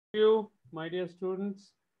You, my dear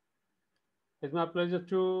students. It's my pleasure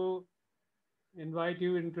to invite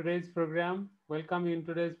you in today's program, welcome you in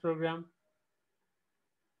today's program.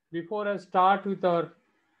 Before I start with our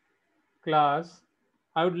class,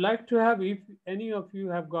 I would like to have, if any of you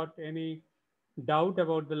have got any doubt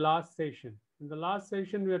about the last session. In the last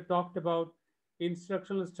session, we have talked about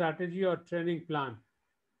instructional strategy or training plan.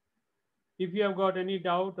 If you have got any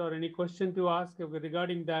doubt or any question to ask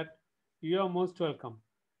regarding that, you are most welcome.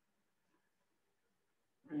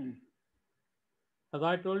 As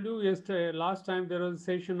I told you yesterday, last time there was a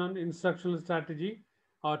session on instructional strategy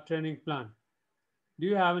or training plan. Do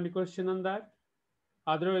you have any question on that?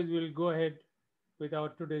 Otherwise, we'll go ahead with our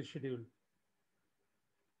today's schedule.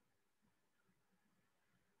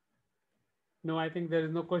 No, I think there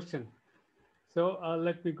is no question. So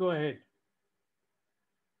let me go ahead.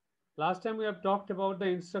 Last time we have talked about the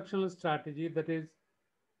instructional strategy, that is,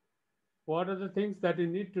 what are the things that you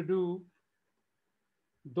need to do.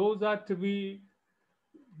 Those are to be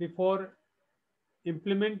before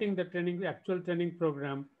implementing the training, the actual training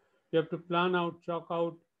program. You have to plan out, chalk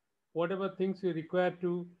out whatever things you require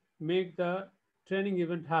to make the training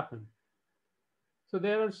event happen. So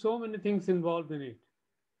there are so many things involved in it,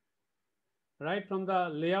 right from the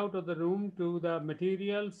layout of the room to the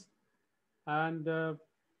materials and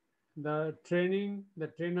the training, the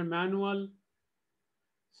trainer manual.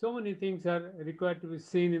 So many things are required to be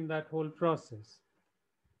seen in that whole process.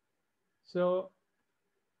 So,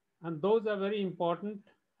 and those are very important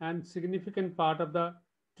and significant part of the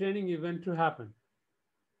training event to happen.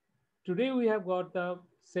 Today we have got the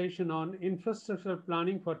session on infrastructure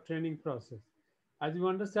planning for training process. As you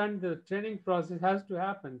understand, the training process has to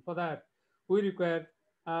happen. For that, we require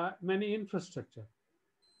many infrastructure.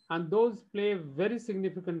 And those play a very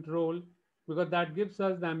significant role because that gives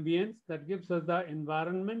us the ambience, that gives us the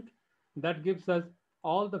environment, that gives us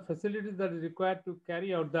all the facilities that is required to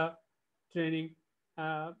carry out the training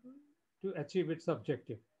uh, to achieve its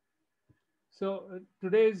objective. So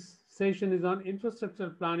today's session is on infrastructure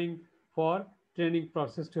planning for training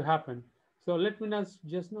process to happen. So let me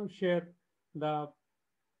just now share the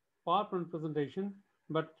PowerPoint presentation,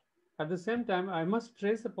 but at the same time, I must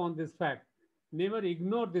trace upon this fact. Never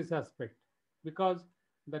ignore this aspect because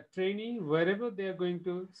the trainee, wherever they are going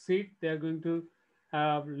to sit, they are going to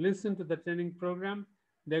listen to the training program.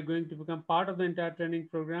 They're going to become part of the entire training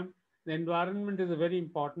program. The environment is a very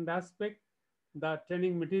important aspect. The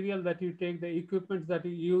training material that you take, the equipments that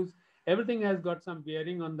you use, everything has got some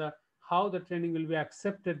bearing on the how the training will be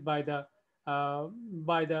accepted uh,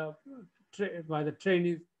 by the by the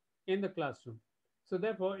trainees in the classroom. So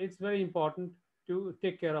therefore, it's very important to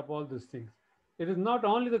take care of all these things. It is not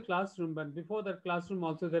only the classroom, but before that classroom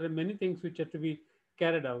also there are many things which are to be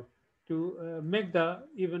carried out to make the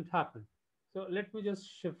event happen. So let me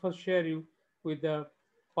just first share you with the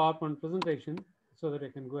PowerPoint presentation so that I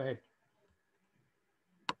can go ahead.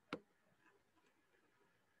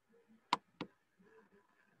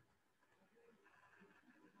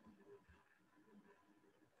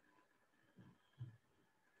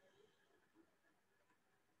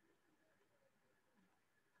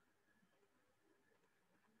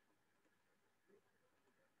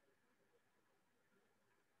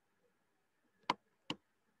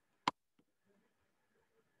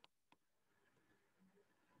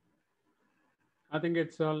 I think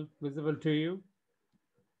it's all visible to you.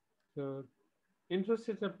 So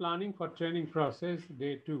infrastructure planning for training process,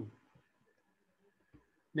 day 2.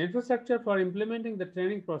 The infrastructure for implementing the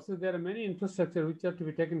training process, there are many infrastructure which are to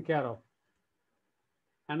be taken care of.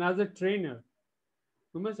 And as a trainer,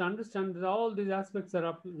 we must understand that all these aspects are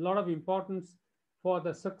of a lot of importance for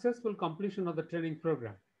the successful completion of the training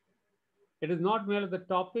program. It is not merely the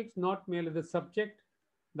topics, not merely the subject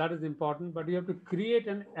that is important, but you have to create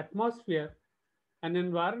an atmosphere, an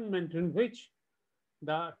environment in which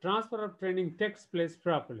the transfer of training takes place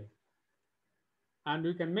properly. And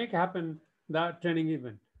we can make happen the training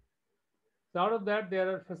event. So out of that, there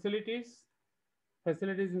are facilities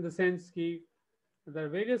in the sense key there are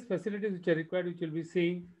various facilities which are required, which we'll be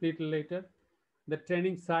seeing little later. The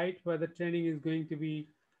training site where the training is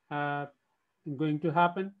uh, going to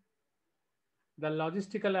happen. The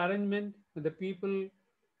logistical arrangement, the people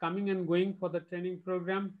coming and going for the training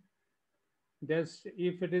program. There's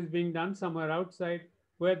if it is being done somewhere outside,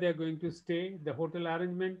 where they're going to stay, the hotel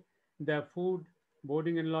arrangement, the food,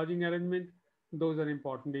 boarding and lodging arrangement. Those are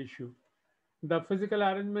important issues. The physical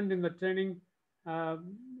arrangement in the training uh,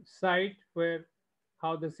 site where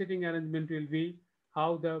how the sitting arrangement will be,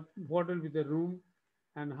 how the what will be the room,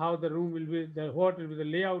 and how the room will be the what will be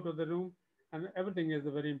the layout of the room, and everything is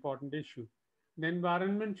a very important issue. The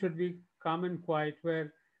environment should be calm and quiet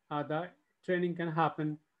where the training can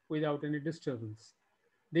happen without any disturbance.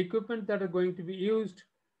 The equipment that are going to be used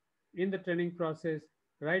in the training process,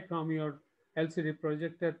 right from your LCD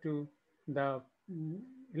projector to the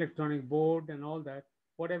electronic board and all that,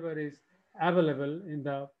 whatever is available in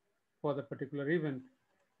the for the particular event.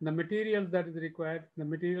 The material that is required, the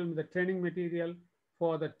material, the training material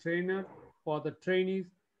for the trainer, for the trainees,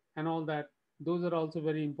 and all that, those are also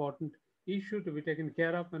very important issue to be taken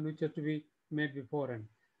care of and which have to be made beforehand.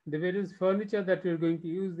 The various furniture that you're going to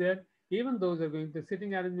use there, even those are going, the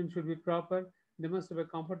sitting arrangement should be proper. They must have a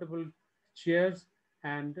comfortable chairs,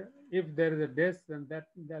 and if there is a desk, then that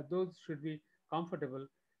those should be comfortable.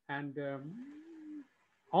 And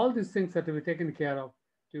all these things have to be taken care of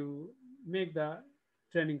to make the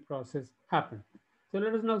training process happen. So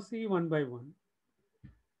let us now see one by one.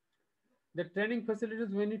 The training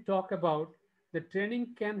facilities, when you talk about, the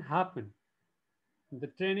training can happen. The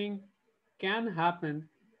training can happen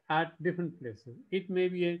at different places. It may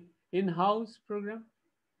be an in-house program,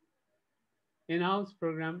 in-house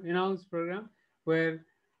program where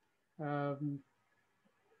um,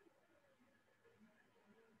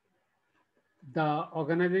 the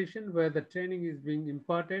organization where the training is being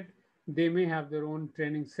imparted, they may have their own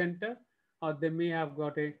training center, or they may have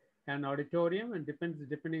got an auditorium, and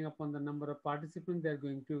depending upon the number of participants they're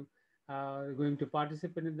going to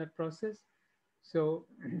participate in that process. So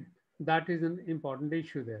that is an important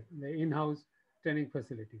issue there, the in-house training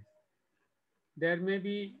facilities. There may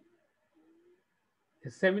be a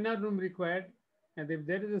seminar room required, and if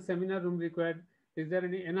there is a seminar room required, is there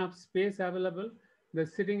any enough space available? The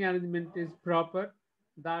sitting arrangement is proper.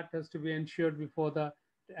 That has to be ensured before the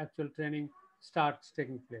actual training starts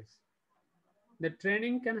taking place. The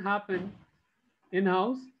training can happen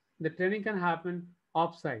in-house. The training can happen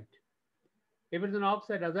off-site. If it's an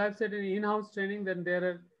off-site, as I've said, in in-house training, then there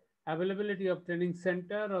are availability of training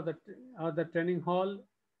center, or the training hall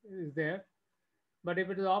is there. But if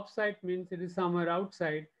it is off-site, means it is somewhere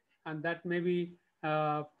outside, and that may be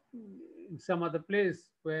in some other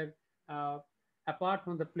place where, uh, apart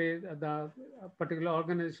from the place, the particular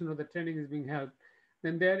organization or the training is being held.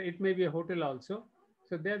 Then there it may be a hotel also.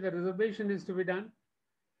 So there the reservation is to be done.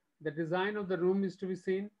 The design of the room is to be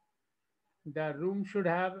seen. The room should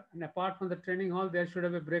have, and apart from the training hall, there should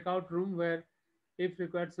have a breakout room where, if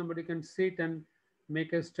required, somebody can sit and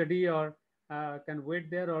make a study, or can wait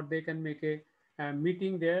there, or they can make a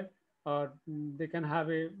meeting there, or they can have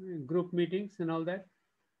a group meetings and all that.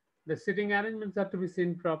 The sitting arrangements are to be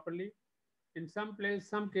seen properly. In some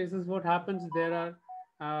cases, what happens, there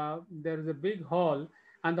is a big hall,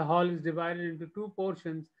 and the hall is divided into two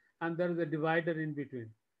portions, and there is a divider in between.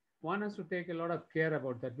 One has to take a lot of care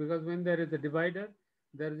about that, because when there is a divider,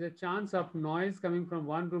 there is a chance of noise coming from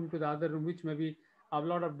one room to the other room, which may be a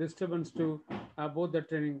lot of disturbance to both the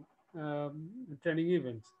training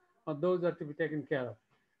events, or those are to be taken care of.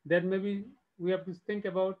 There may be, we have to think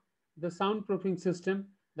about the soundproofing system.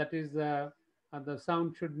 That is, the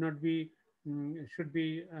sound should not be mm, should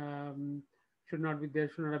be should not be there,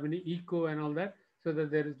 should not have any echo and all that, so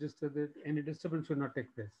that there is just that any disturbance should not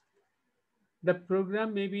take place. The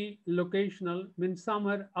program may be locational, means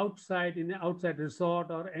somewhere outside, in an outside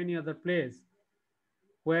resort or any other place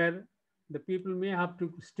where the people may have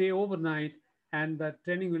to stay overnight, and the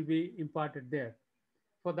training will be imparted there.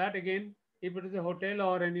 For that, again, if it is a hotel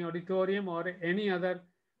or any auditorium or any other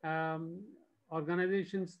um,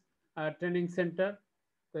 organization's training center,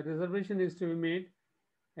 the reservation is to be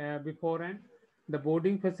made beforehand. The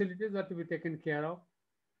boarding facilities are to be taken care of.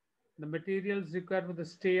 The materials required for the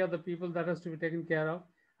stay of the people, that has to be taken care of,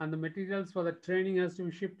 and the materials for the training has to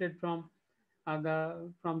be shifted from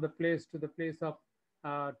the place to the place of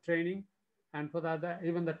training. And for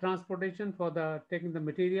even the transportation for the taking the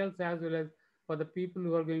materials, as well as for the people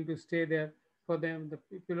who are going to stay there, for them, the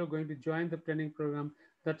people who are going to join the training program,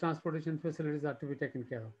 the transportation facilities are to be taken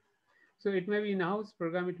care of. So it may be in-house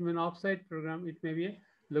program, it may be an off-site program, it may be a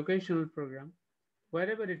locational program,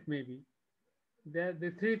 wherever it may be.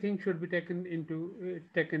 The three things should be taken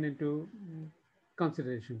into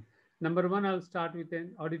consideration. Number one, I'll start with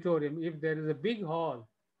an auditorium. If there is a big hall,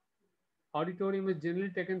 auditorium is generally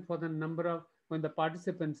taken for the number of, when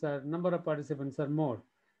the number of participants are more.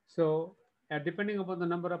 So depending upon the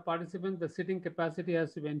number of participants, the sitting capacity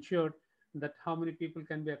has to be ensured, that how many people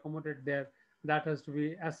can be accommodated there, that has to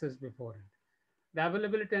be assessed beforehand. The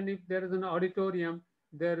availability, and if there is an auditorium,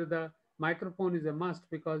 there the microphone is a must,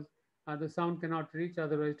 because the sound cannot reach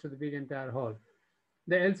otherwise to the big entire hall.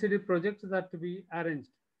 The LCD projectors are to be arranged.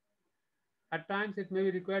 At times, it may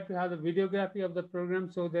be required to have the videography of the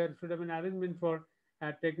program, so there should have an arrangement for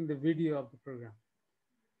taking the video of the program.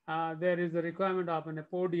 there is a requirement of a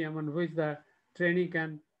podium on which the trainee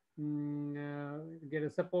can get a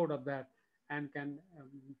support of that and can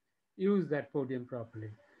use that podium properly.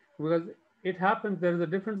 Because it happens there is a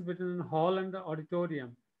difference between a hall and the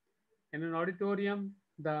auditorium. In an auditorium,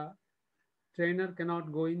 the trainer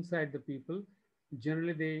cannot go inside the people.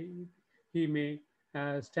 Generally, he may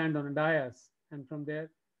stand on a dais, and from there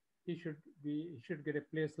he should get a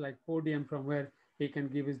place like podium from where he can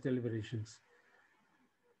give his deliberations.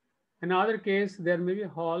 In other case, there may be a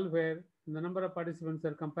hall where the number of participants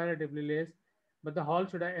are comparatively less, but the hall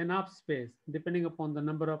should have enough space, depending upon the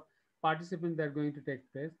number of participants that are going to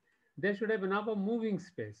take place. There should have enough of moving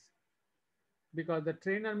space because the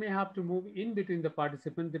trainer may have to move in between the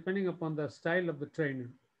participants depending upon the style of the trainer.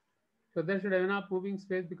 So there should have enough moving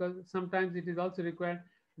space because sometimes it is also required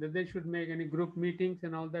that they should make any group meetings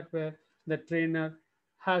and all that where the trainer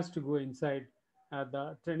has to go inside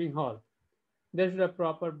the training hall. There should have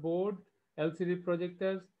proper board, LCD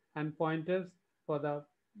projectors, and pointers for the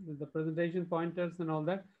presentation pointers and all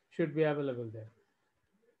that should be available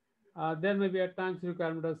there. There may be at times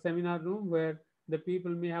requirement of seminar room where the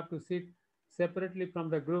people may have to sit separately from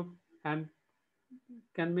the group and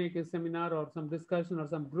can make a seminar or some discussion or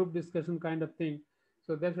some group discussion kind of thing.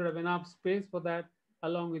 So there should have enough space for that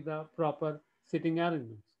along with the proper sitting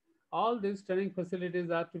arrangements. All these training facilities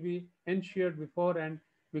are to be ensured beforehand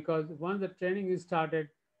because once the training is started,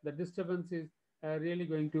 the disturbance is really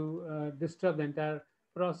going to disturb the entire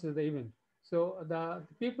process of the event. So the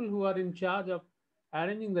people who are in charge of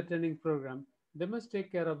arranging the training program, they must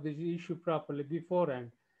take care of this issue properly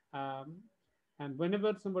beforehand. Um, and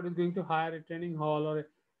whenever somebody is going to hire a training hall or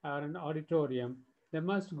an auditorium, they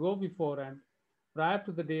must go before and prior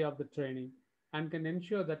to the day of the training and can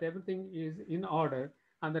ensure that everything is in order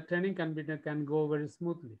and the training can go very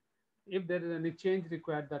smoothly. If there is any change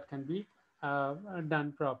required, that can be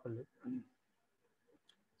done properly.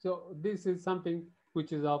 So this is something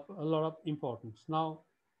which is of a lot of importance. Now,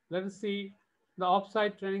 let us see the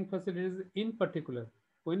offsite training facilities in particular.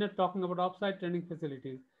 When you're talking about offsite training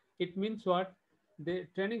facilities, it means what? The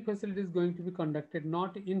training facility is going to be conducted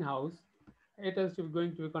not in-house. It has to be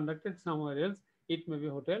going to be conducted somewhere else. It may be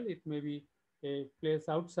a hotel, it may be a place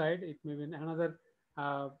outside, it may be in another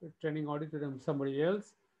training auditorium somebody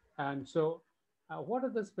else. And so, what are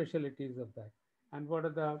the specialties of that? And what are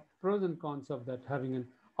the pros and cons of that having an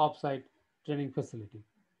offsite training facility?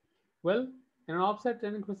 Well, in an offsite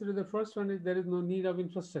training facility, the first one is there is no need of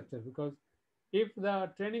infrastructure because if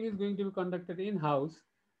the training is going to be conducted in-house,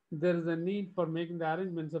 there is a need for making the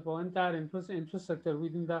arrangements of our entire infrastructure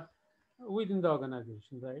within the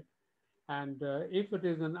organization, right? And if it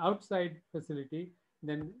is an outside facility,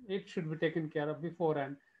 then it should be taken care of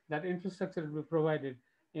beforehand. That infrastructure will be provided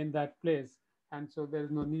in that place, and so there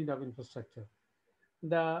is no need of infrastructure.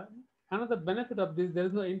 The another benefit of this, there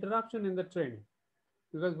is no interruption in the training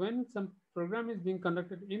because when some program is being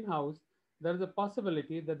conducted in-house, there is a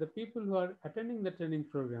possibility that the people who are attending the training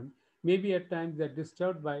program maybe at times they're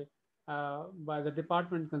disturbed by the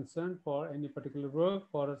department concerned for any particular work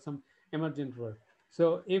or some emergent work.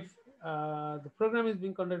 So if the program is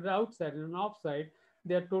being conducted outside and offsite,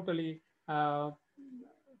 they are uh,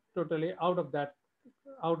 totally out of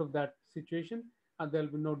that situation, and there will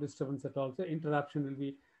be no disturbance at all. So interruption will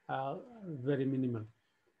be uh, very minimal.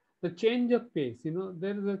 The change of pace,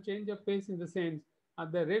 there is a change of pace in the sense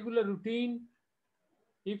the regular routine.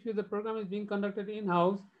 If the program is being conducted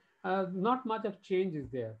in-house, not much of change is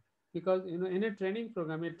there because in a training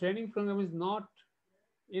program is not,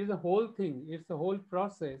 it is a whole thing, it's a whole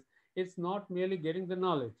process. It's not merely getting the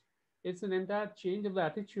knowledge, it's an entire change of the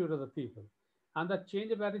attitude of the people. And the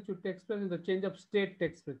change of attitude takes place, and the change of state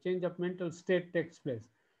takes place, change of mental state takes place.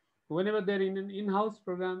 Whenever they're in an in-house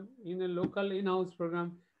program, in a local in-house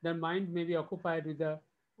program, their mind may be occupied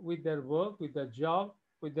with their work, with their job,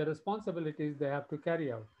 with the responsibilities they have to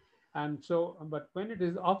carry out. And so, but when it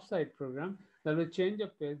is off-site program, there will be change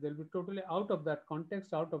of pace. They'll be totally out of that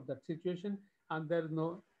context, out of that situation, and there is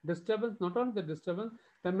no disturbance. Not only the disturbance,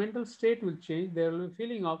 the mental state will change. There will be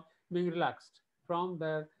feeling of being relaxed from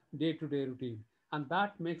their day-to-day routine, and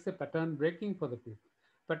that makes a pattern breaking for the people.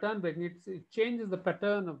 Pattern breaking, it changes the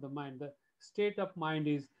pattern of the mind. The state of mind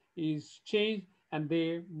is changed, and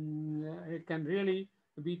they it can really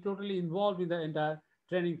be totally involved in the entire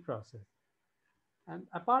training process. And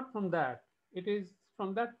apart from that, it is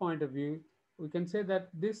from that point of view, we can say that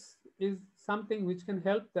this is something which can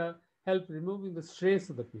help removing the stress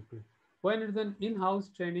of the people. When it's an in-house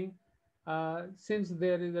training, since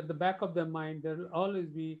there is at the back of their mind, there will always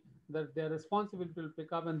be that their responsibility will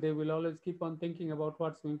pick up, and they will always keep on thinking about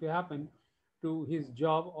what's going to happen to his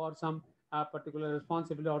job or some a particular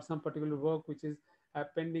responsibility or some particular work which is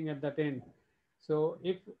pending at that end. So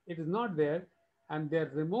if it is not there and they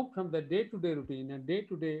are removed from the day-to-day routine and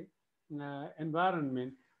day-to-day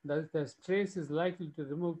environment, the stress is likely to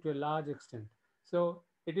remove to a large extent. So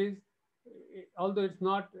it is, although it's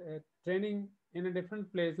not training in a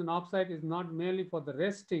different place, an offsite is not merely for the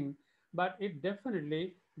resting, but it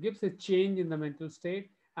definitely gives a change in the mental state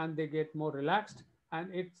and they get more relaxed, and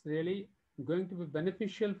it's really going to be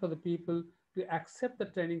beneficial for the people to accept the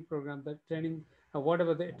training program, the training,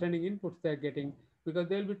 whatever the training inputs they're getting, because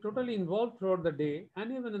they'll be totally involved throughout the day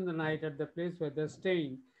and even in the night at the place where they're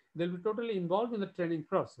staying. They'll be totally involved in the training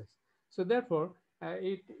process. So therefore,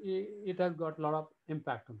 it has got a lot of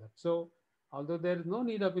impact on that. So although there is no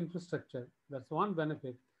need of infrastructure, that's one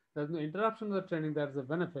benefit. There's no interruption of the training, there's a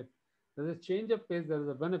benefit. There's a change of pace, there is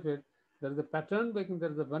a benefit. There is a pattern breaking,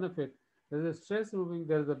 there is a benefit. There is a stress removing,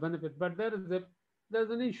 there is a benefit. But there's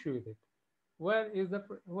an issue with it. What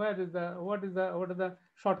are the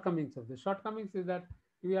shortcomings of this? Shortcomings is that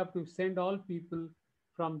you have to send all people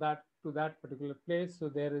from that to that particular place. So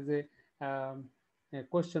there is a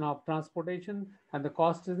question of transportation and the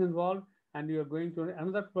cost is involved, and you are going to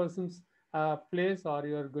another person's place, or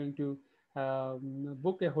you are going to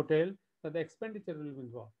book a hotel, so the expenditure will be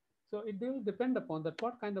involved. So it will depend upon that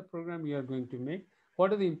what kind of program you are going to make,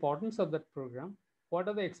 what are the importance of that program, what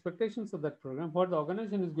are the expectations of that program, what the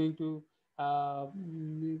organization is going to,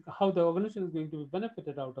 how the organization is going to be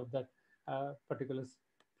benefited out of that particular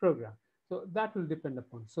program. So that will depend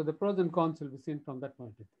upon. So the pros and cons will be seen from that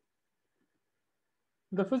point of view.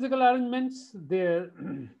 The physical arrangements there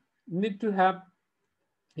need to have,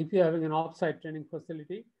 if you're having an offsite training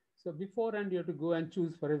facility, so beforehand you have to go and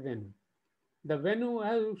choose for a venue. The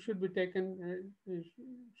venue should be taken,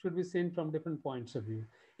 should be seen from different points of view.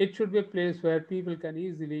 It should be a place where people can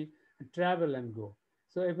easily travel and go.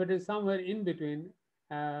 So if it is somewhere in between,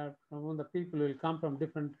 from the people will come from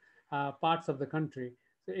different parts of the country,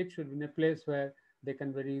 so it should be in a place where they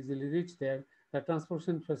can very easily reach there. The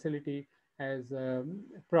transportation facility as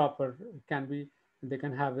proper can be, they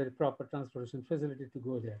can have a proper transportation facility to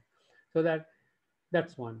go there. So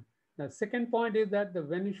that's one. The second point is that the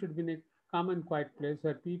venue should be in a calm and quiet place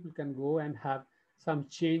where people can go and have some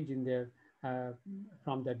change in their uh,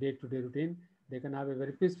 from their day-to-day routine. They can have a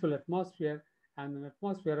very peaceful atmosphere, and an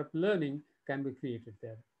atmosphere of learning can be created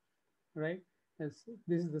there. Right?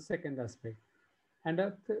 This is the second aspect, and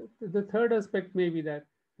the third aspect may be that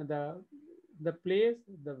the the place,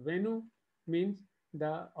 the venue means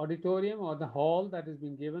the auditorium or the hall that is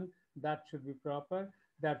being given, that should be proper,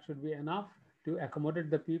 that should be enough to accommodate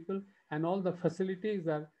the people, and all the facilities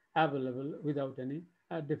are available without any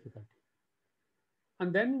difficulty.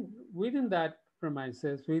 And then within that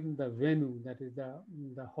premises, within the venue, that is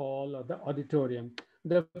the hall or the auditorium,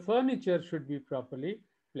 the furniture should be properly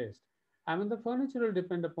placed. I mean, the furniture will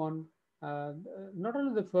depend upon uh, not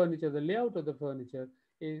only the furniture, the layout of the furniture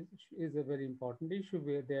is, is a very important issue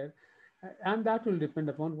where there, and that will depend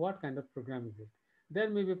upon what kind of program is it. There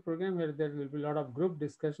may be a program where there will be a lot of group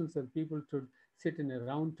discussions and people should sit in a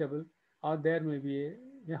round table, or there may be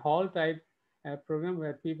a hall type program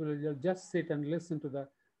where people will just sit and listen to the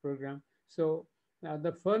program. So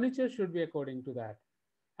the furniture should be according to that,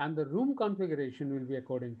 and the room configuration will be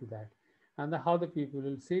according to that, and how the people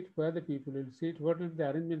will sit, where the people will sit, what will be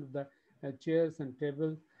the arrangement of the chairs and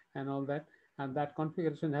tables and all that, and that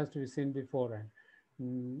configuration has to be seen beforehand.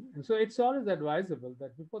 So it's always advisable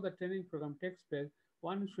that before the training program takes place,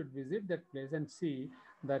 one should visit that place and see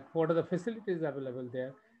that what are the facilities available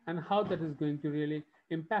there and how that is going to really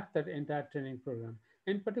impact that entire training program.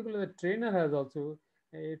 In particular, the trainer has also,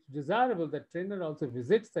 it's desirable that trainer also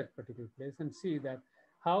visits that particular place and see that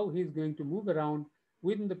how he's going to move around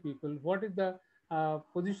within the people, what is the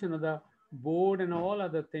position of the board and all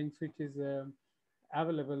other things which is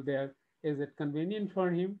available there. Is it convenient for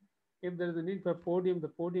him? If there is a need for podium, the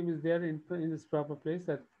podium is there in its proper place.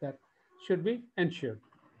 That should be ensured.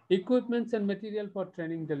 Equipments and material for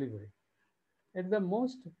training delivery. It's the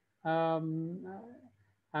most, um,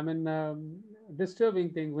 I mean, disturbing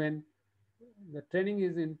thing when the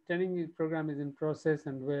training program is in process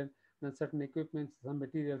and where the certain equipments, some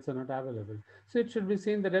materials are not available. So it should be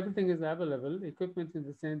seen that everything is available. Equipment in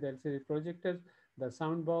the same, the LCD projectors, the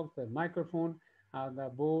sound box, the microphone, the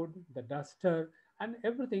board, the duster, and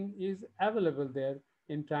everything is available there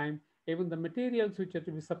in time. Even the materials which are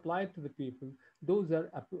to be supplied to the people, those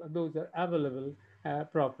are available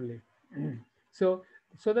properly. so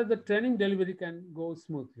so that the training delivery can go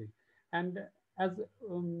smoothly. And as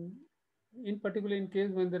um, in particular in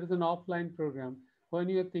case when there is an offline program, when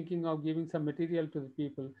you're thinking of giving some material to the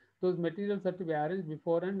people, those materials are to be arranged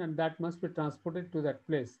beforehand, and that must be transported to that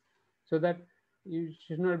place, so that you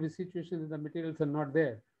should not be situations that the materials are not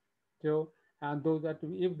there. So, and those are to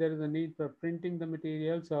be, if there is a need for printing the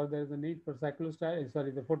materials, or there is a need for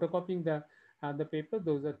the photocopying the paper,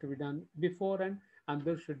 those are to be done beforehand, and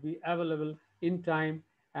those should be available in time.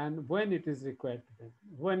 And when it is required to them,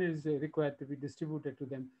 when it is required to be distributed to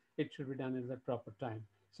them, it should be done in the proper time.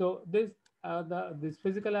 So this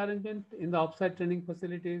physical arrangement in the offsite training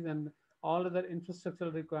facilities and all other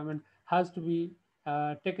infrastructural requirement has to be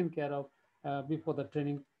taken care of before the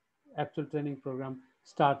actual training program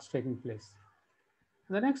starts taking place.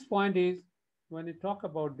 The next point is, when you talk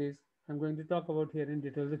about this, I'm going to talk about here in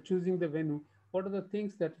detail the choosing the venue. What are the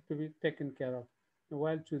things that are to be taken care of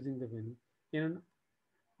while choosing the venue in an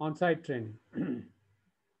on-site training?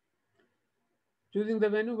 Choosing the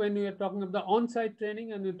venue, when you are talking of the on-site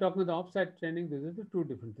training and you're talking of the off-site training, these are the two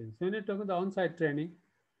different things. When you're talking the on-site training,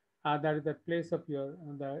 that is the place of your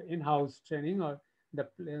the in-house training, or the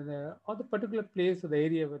particular place or the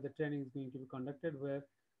area where the training is going to be conducted, where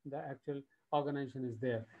the actual organization is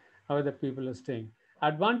there, how the people are staying.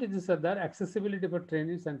 Advantages are that accessibility for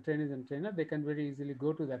trainees and trainers, they can very easily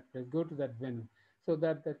go to that place, go to that venue, so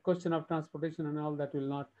that the question of transportation and all that will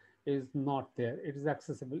not is not there. It is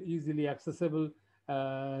accessible, easily accessible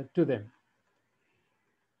to them.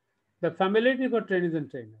 The familiarity for trainees and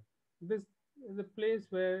trainers. This is a place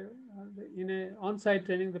where, in a on-site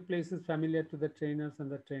training, the place is familiar to the trainers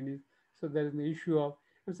and the trainees. So there is an issue of,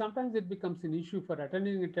 and sometimes it becomes an issue for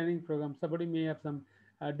attending a training program. Somebody may have some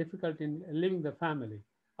difficulty in leaving the family,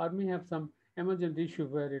 or may have some emergent issue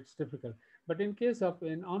where it's difficult. But in case of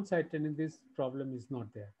an on-site training, this problem is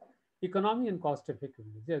not there. Economy and cost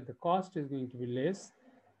effectiveness. Yeah, the cost is going to be less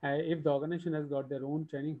if the organization has got their own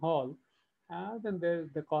training hall, then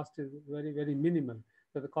the cost is very, very minimal.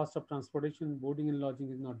 So the cost of transportation, boarding and lodging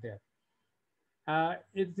is not there.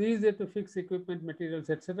 It's easier to fix equipment, materials,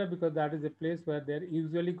 etc., because that is a place where they're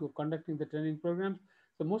usually conducting the training programs.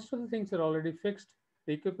 So most of the things are already fixed.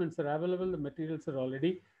 The equipments are available. The materials are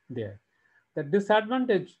already there. The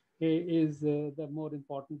disadvantage is the more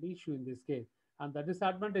important issue in this case. And the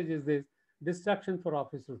disadvantage is this distraction for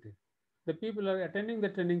office routine. The people are attending the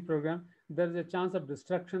training program, there is a chance of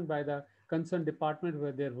distraction by the concerned department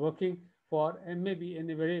where they're working for, and maybe in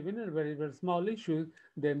a very, very small issues,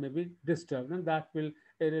 they may be disturbed, and that will,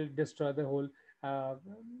 it will destroy the whole uh,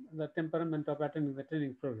 the temperament of attending the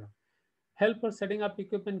training program. Help for setting up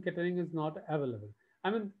equipment catering is not available.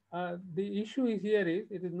 I mean, the issue is here is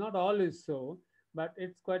it is not always so, but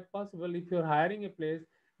it's quite possible if you're hiring a place,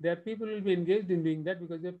 there people will be engaged in doing that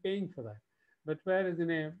because they're paying for that. But whereas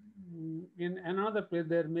in another place,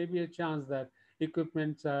 there may be a chance that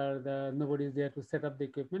equipments are nobody is there to set up the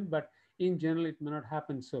equipment, but in general, it may not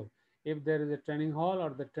happen so. If there is a training hall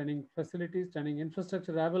or the training facilities, training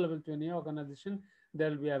infrastructure available to any organization, there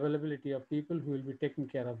will be availability of people who will be taking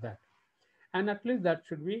care of that, and at least that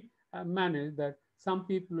should be managed, that some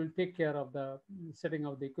people will take care of the setting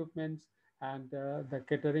of the equipments and the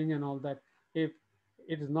catering and all that. If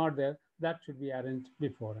it is not there, that should be arranged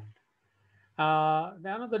beforehand.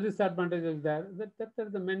 The another disadvantage is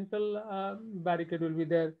that the mental barricade will be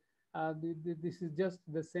there. This is just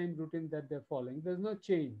the same routine that they're following. There's no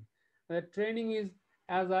change. The training is,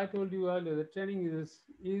 as I told you earlier, the training is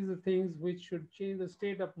the things which should change the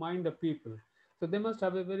state of mind of people. So they must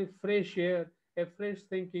have a very fresh air, a fresh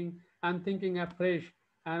thinking, and thinking afresh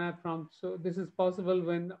and from. So this is possible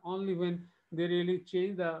when only when they really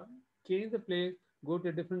change the place, go to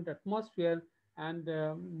a different atmosphere, and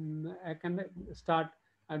I can start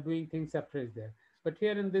doing things afresh there. But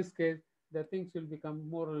here in this case, the things will become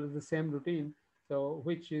more or less the same routine, so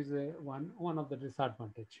which is one of the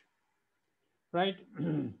disadvantage, right?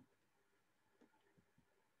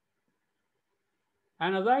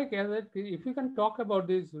 And as I guess, if we can talk about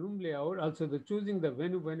this room layout, also the choosing the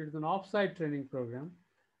venue when it's an offsite training program,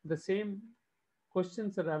 the same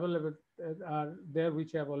questions are available, are there,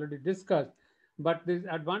 which I have already discussed. But these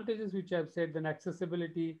advantages which I have said, then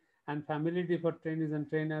accessibility and familiarity for trainees and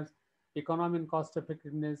trainers, economy and cost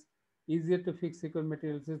effectiveness, easier to fix equipment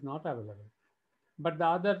materials is not available. But the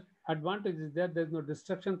other advantage is that there's no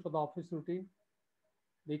distraction for the office routine.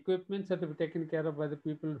 The equipments are to be taken care of by the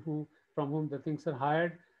people who from whom the things are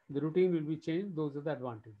hired. The routine will be changed. Those are the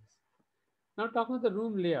advantages. Now, talking about the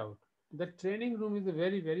room layout, the training room is a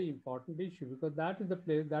very, very important issue, because that is the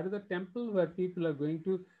place, that is the temple where people are going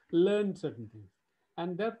to learn certain things,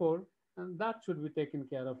 and therefore, and that should be taken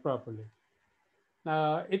care of properly.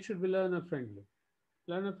 It should be learner friendly.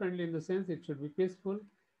 Learner friendly in the sense it should be peaceful,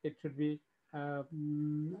 it should be uh,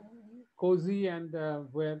 mm, cozy, and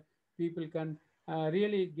where people can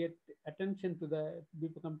really get attention to the,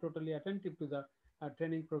 become totally attentive to the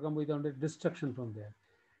training program without a distraction from there.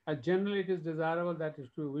 Generally, it is desirable that it's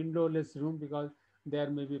to windowless room because there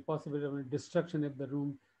may be possibility of a destruction if the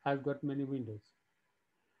room has got many windows.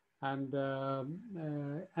 And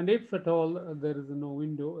if at all there is no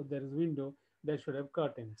window, there is window, they should have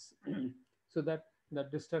curtains, so that the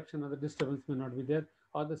destruction or the disturbance may not be there,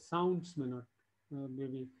 or the sounds may not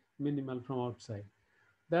maybe minimal from outside.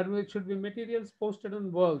 That way, it should be materials posted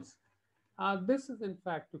on walls. This is in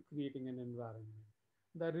fact to creating an environment.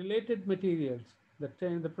 The related materials, the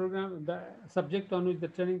program, the subject on which the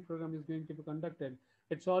training program is going to be conducted,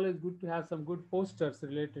 it's always good to have some good posters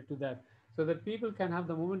related to that, so that people can have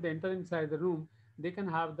the moment they enter inside the room, they can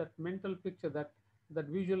have that mental picture, that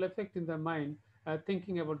visual effect in their mind,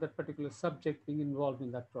 thinking about that particular subject being involved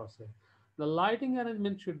in that process. The lighting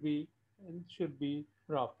arrangement should be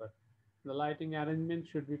proper. The lighting arrangement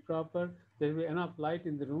should be proper. There will be enough light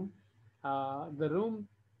in the room. The room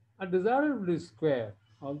are desirably square,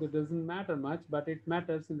 although it doesn't matter much, but it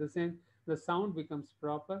matters in the sense the sound becomes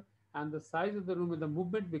proper, and the size of the room and the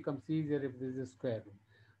movement becomes easier if this is a square room.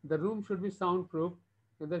 The room should be soundproof,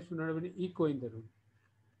 and there should not have any echo in the room.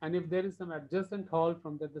 And if there is some adjacent hall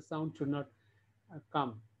from that, the sound should not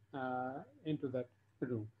come into that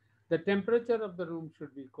room. The temperature of the room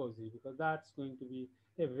should be cozy, because that's going to be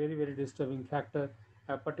a very, very disturbing factor,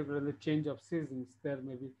 particularly change of seasons. There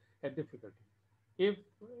may be a difficulty. If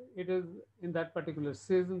it is in that particular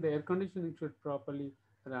season, the air conditioning should properly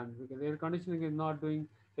run, because air conditioning is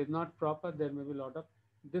not proper. There may be a lot of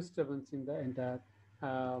disturbance in the entire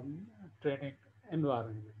um, training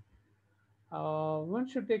environment. One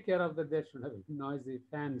should take care of that. There should have noisy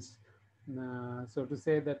fans, so to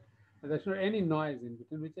say that there should any noise in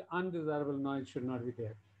between, which undesirable noise should not be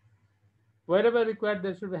there. Wherever required,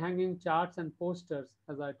 there should be hanging charts and posters,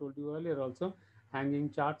 as I told you earlier also,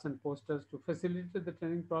 hanging charts and posters to facilitate the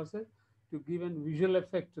training process, to give a visual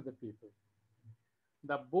effect to the people.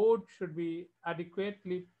 The board should be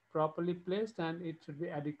adequately properly placed, and it should be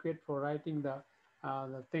adequate for writing the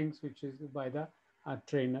things which is by the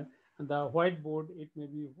trainer. And the whiteboard, it may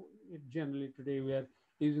be, it generally today we are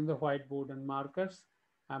using the whiteboard and markers,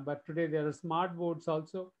 but today there are smart boards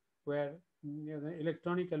also, where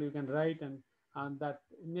electronically you can write, and that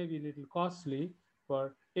may be a little costly.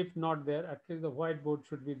 For if not there, at least the whiteboard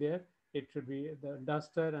should be there. It should be the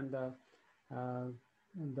duster, uh,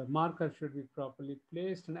 and the marker should be properly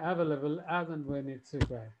placed and available as and when it's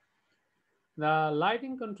required. The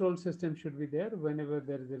lighting control system should be there whenever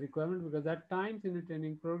there is a requirement, because at times in a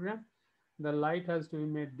training program, the light has to be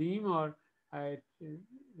made dim, or it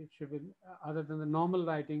should be, other than the normal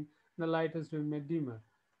lighting, the light has to be made dimmer.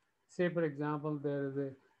 Say, for example, there is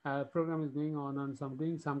a program is going on some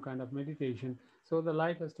doing some kind of meditation, so the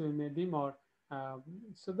light has to be made dim, or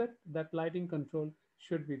so that lighting control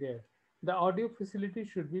should be there. The audio facility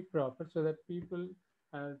should be proper, so that people,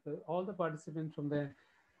 all the participants from the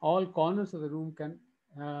all corners of the room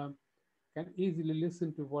uh, can easily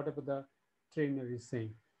listen to whatever the trainer is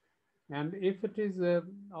saying. And if it is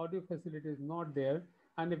audio facility is not there,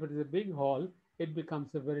 and if it is a big hall, it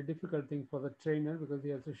becomes a very difficult thing for the trainer, because he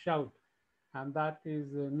has to shout, and that is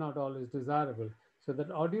not always desirable. So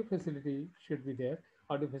that audio facility should be there.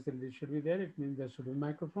 Audio facility should be there. It means there should be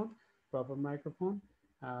microphone, proper microphone.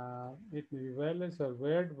 It may be wireless or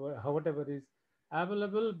wired, whatever is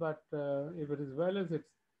available. But if it is wireless, it's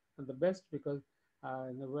the best, because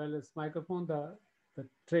in the wireless microphone, the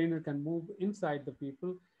trainer can move inside the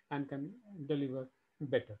people and can deliver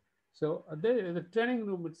better. So the training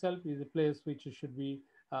room itself is a place which should be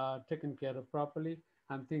taken care of properly,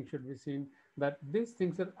 and things should be seen that these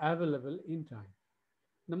things are available in time.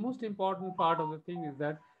 The most important part of the thing is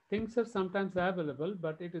that things are sometimes available,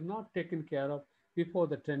 but it is not taken care of before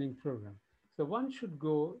the training program. So one should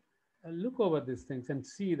go look over these things and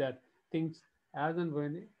see that things, as and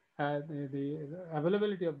when the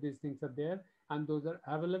availability of these things are there, and those are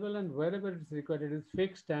available, and wherever it is required, it is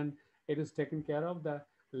fixed and it is taken care of. The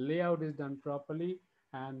layout is done properly,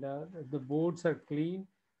 and the boards are clean,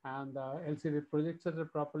 and the LCD projectors are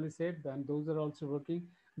properly set, and those are also working.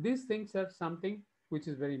 These things are something which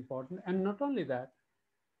is very important. And not only that,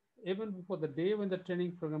 even before the day when the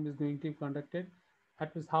training program is going to be conducted,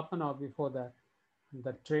 at least half an hour before that,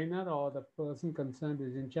 the trainer or the person concerned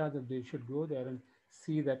is in charge of, they should go there and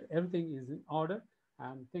see that everything is in order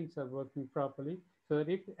and things are working properly, so that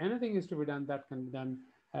if anything is to be done, that can be done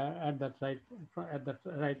at that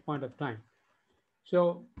right point of time.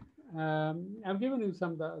 So I've given you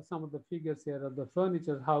some of the figures here of the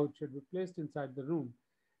furniture, how it should be placed inside the room.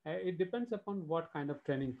 It depends upon what kind of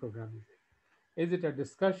training program is it. Is it a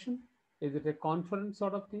discussion? Is it a conference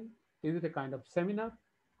sort of thing? Is it a kind of seminar?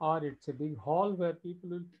 Or it's a big hall where people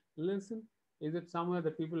will listen? Is it somewhere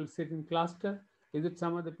that people will sit in cluster? Is it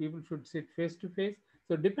somewhere that people should sit face to face?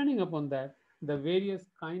 So depending upon that, the various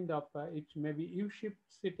kind of, it may be U-shaped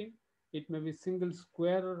sitting, it may be single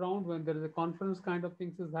square around when there is a conference kind of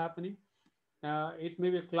things is happening. It may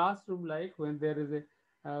be a classroom like when there is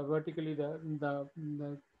a vertically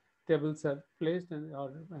the tables are placed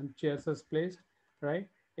and chairs are placed, right?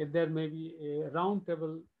 If there may be a round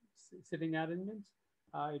table sitting arrangements,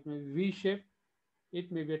 it may be V-shaped,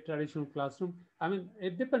 it may be a traditional classroom. I mean,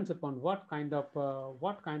 it depends upon what kind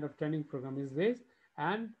of training program is this,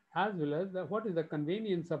 and as well as what is the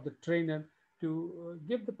convenience of the trainer to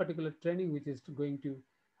give the particular training which is going to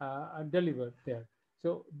deliver there.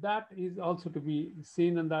 So that is also to be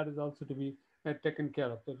seen, and that is also to be taken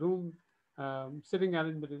care of. The room sitting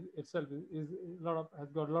arrangement itself is a lot of has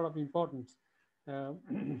got a lot of importance. Uh,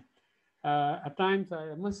 at times,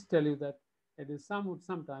 I must tell you that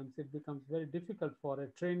sometimes it becomes very difficult for a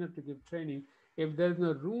trainer to give training if there is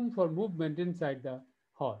no room for movement inside the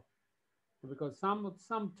hall, because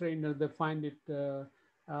some trainers they find it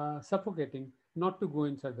suffocating not to go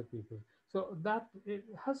inside the people. So that it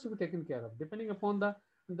has to be taken care of depending upon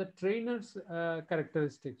the trainer's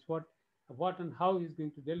characteristics, what and how he's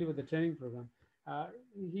going to deliver the training program. uh,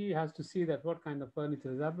 he has to see that what kind of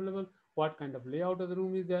furniture is available, what kind of layout of the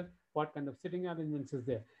room is there, what kind of sitting arrangements is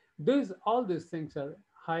there. All these things are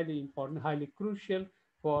highly important, highly crucial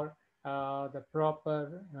for the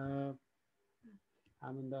proper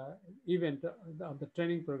the event of the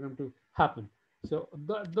training program to happen. So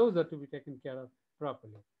those are to be taken care of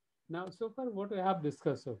properly. Now, so far what we have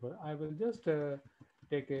discussed so far, I will just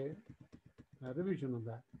take a revision of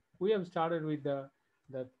that. We have started with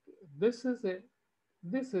that this is a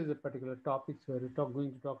this is a particular topics where we're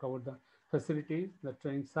going to talk about the facilities, the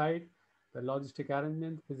training site, the logistic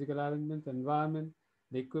arrangements, physical arrangements, environment,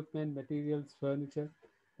 the equipment, materials, furniture.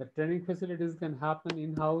 The training facilities can happen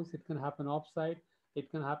in-house, it can happen off-site, it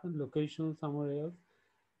can happen locational somewhere else.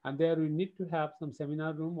 And there we need to have some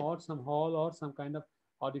seminar room or some hall or some kind of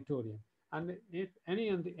auditorium. And if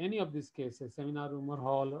any of these cases, seminar room or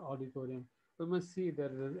hall or auditorium, we must see there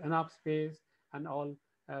is enough space and all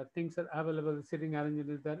things are available. The sitting arrangement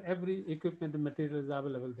is there. Every equipment and material is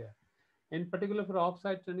available there. In particular, for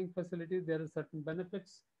offsite training facilities, there are certain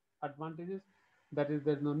benefits, advantages. That is,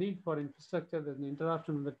 there's no need for infrastructure. There's no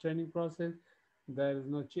interruption in the training process. There is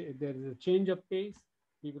a change of pace.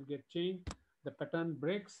 People get changed. The pattern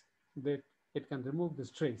breaks. That it can remove the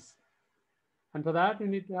stress. And for that, you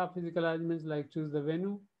need to have physical arrangements like choose the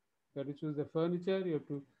venue. You have to choose the furniture. You have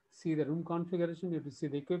to see the room configuration. You have to see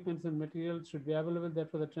the equipments and materials should be available there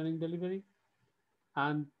for the training delivery.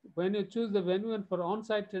 And when you choose the venue and for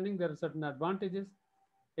on-site training, there are certain advantages.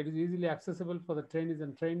 It is easily accessible for the trainees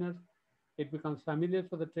and trainers. It becomes familiar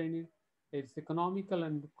for the trainee. It's economical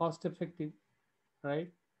and cost effective, right?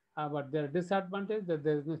 But there are disadvantages that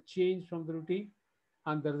there is no change from the routine,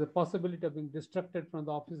 and there is a possibility of being distracted from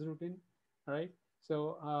the office routine, right?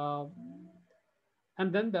 So,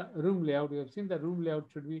 and then the room layout. You have seen the room layout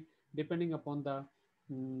should be depending upon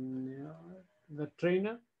mm, the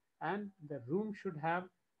trainer, and the room should have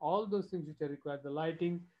all those things which are required: the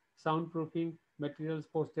lighting, soundproofing, materials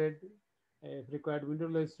posted, if required,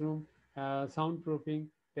 windowless room, soundproofing,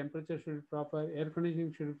 temperature should be proper, air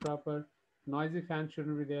conditioning should be proper, noisy fan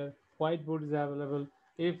shouldn't be there, whiteboard is available.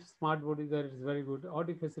 If smartboard is there, it's very good.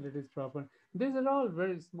 Audio facility is proper. These are all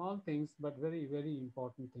very small things, but very, very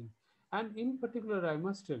important things. And in particular, I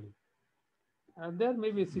must tell you, there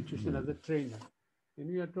may be a situation as a trainer. When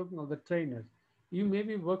you are talking of the trainers, you may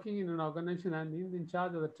be working in an organization and in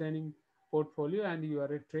charge of the training portfolio, and you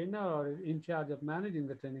are a trainer or in charge of managing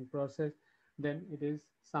the training process, then it is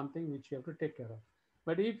something which you have to take care of.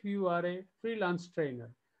 But if you are a freelance trainer,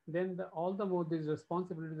 then all the more these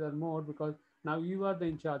responsibilities are more, because now you are the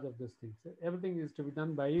in charge of these things. Everything is to be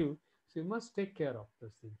done by you, so you must take care of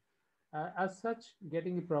those things. As such,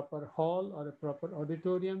 getting a proper hall or a proper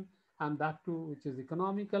auditorium, and that too which is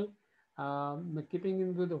economical, keeping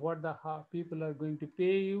in with what the people are going to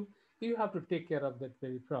pay you, you have to take care of that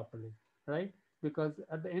very properly, right? Because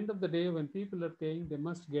at the end of the day, when people are paying, they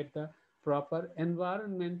must get the proper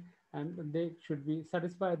environment, and they should be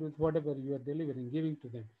satisfied with whatever you are delivering, giving to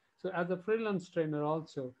them. So as a freelance trainer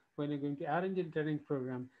also, when you're going to arrange a training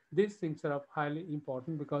program, these things are of highly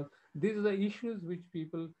important, because these are the issues which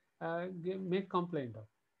people make complaint of.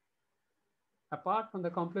 Apart from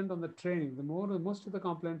the complaint on the training, most of the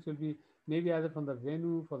complaints will be maybe either from the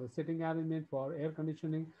venue, for the sitting arrangement, for air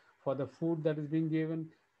conditioning, for the food that is being given,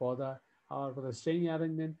 for the staying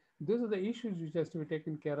arrangement. Those are the issues which has to be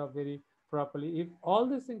taken care of very properly. If all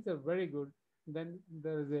these things are very good, then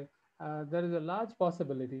there is a large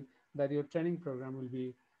possibility that your training program will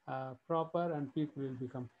be proper and people will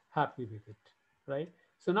become happy with it, right?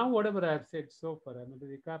 So now whatever I have said so far, I'm going to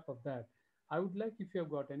recap of that. I would like, if you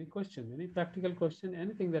have got any question, any practical question,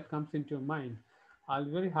 anything that comes into your mind, I'll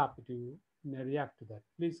be very happy to react to that.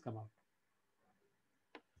 Please come out.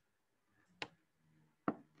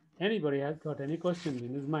 Anybody has got any question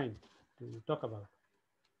in his mind to talk about?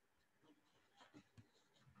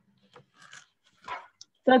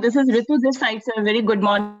 So this is Ritu this side, sir. Very good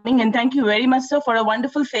morning, and thank you very much, sir, for a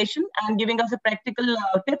wonderful session and giving us a practical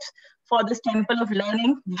tips for this temple of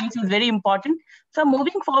learning, which is very important. So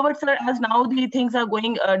moving forward, sir, as now the things are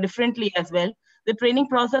going differently as well, the training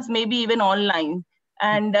process may be even online.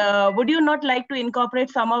 And would you not like to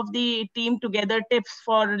incorporate some of the team together tips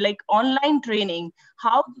for like online training?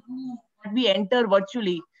 How we enter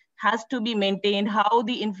virtually has to be maintained, how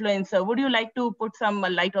the influencer, would you like to put some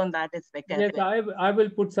light on that aspect as Yes, well? I will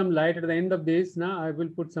put some light at the end of this. Now I will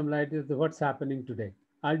put some light as to what's happening today.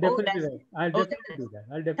 I'll Oh, definitely that's do. I'll oh, definitely do that.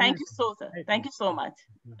 I'll thank definitely you do so, sir. that. Right. Thank you so much.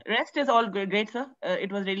 Mm. Rest is all great, sir.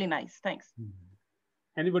 It was really nice. Thanks. Mm.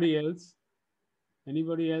 Anybody else?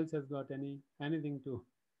 Anybody else has got anything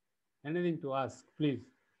to ask? Please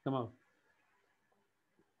come out.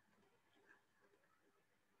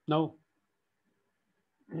 No,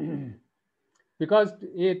 because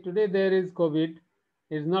today there is COVID.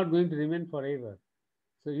 It's not going to remain forever.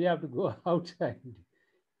 So you have to go outside.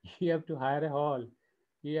 You have to hire a hall.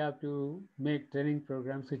 You have to make training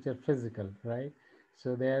programs which are physical, right?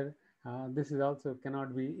 So there, this is also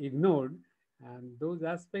cannot be ignored, and those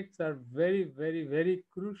aspects are very, very, very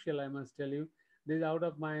crucial. I must tell you, this is out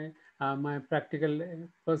of my practical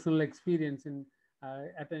personal experience in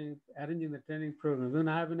arranging the training programs. And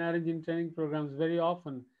I have been arranging training programs very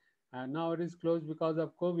often. Now it is closed because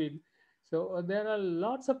of COVID. So there are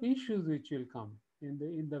lots of issues which will come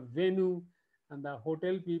in the venue and the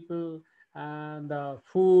hotel people and the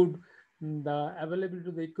food, the availability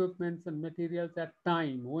of the equipments and materials at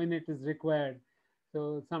time when it is required.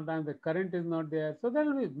 So sometimes the current is not there. So there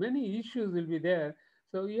will be many issues will be there.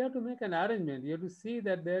 So you have to make an arrangement. You have to see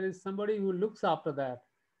that there is somebody who looks after that,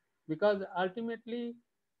 because ultimately,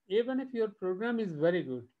 even if your program is very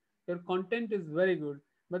good, your content is very good,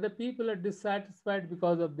 but the people are dissatisfied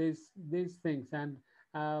because of these things, and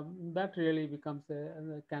that really becomes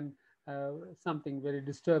can something very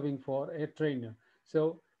disturbing for a trainer.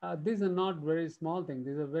 So these are not very small things,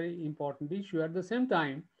 these are very important issue. At the same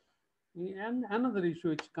time, and another issue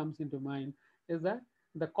which comes into mind is that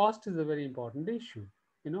the cost is a very important issue.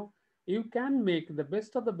 You know, you can make the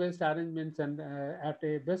best of the best arrangements and at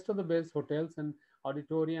a best of the best hotels and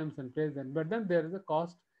auditoriums and places, but then there is a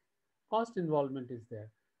cost involvement is there.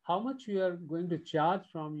 How much you are going to charge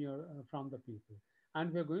from the people, and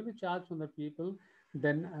if you're going to charge from the people,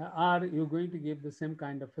 then are you going to give the same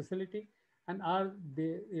kind of facility, and are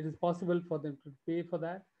they, it is possible for them to pay for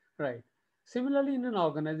that, right? Similarly, in an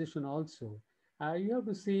organization also, you have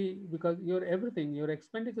to see, because your everything, your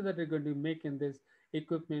expenditure that you're going to make in this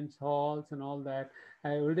equipments, halls, and all that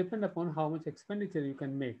will depend upon how much expenditure you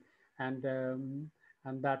can make, and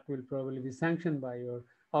and that will probably be sanctioned by your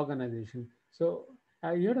organization. So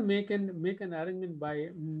you have to make an arrangement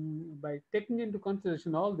by taking into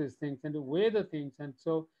consideration all these things and to weigh the things. And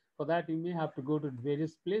so for that, you may have to go to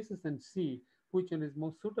various places and see which one is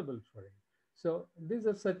most suitable for it. So these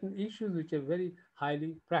are certain issues which are very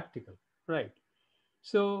highly practical, right?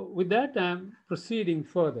 So with that, I'm proceeding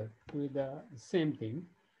further with the same thing.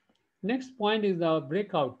 Next point is the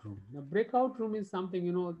breakout room. The breakout room is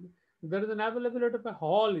something, there is an availability of a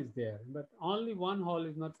hall is there, but only one hall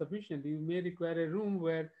is not sufficient. You may require a room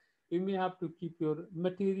where you may have to keep your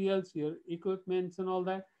materials, your equipments, and all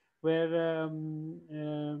that,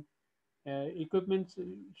 where equipments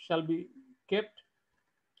shall be kept,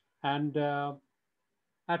 and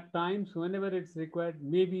at times whenever it's required,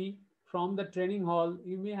 maybe from the training hall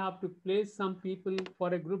you may have to place some people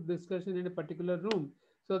for a group discussion in a particular room.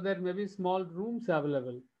 So there may be small rooms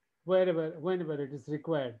available whenever it is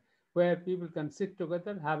required, where people can sit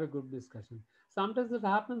together, have a group discussion. Sometimes it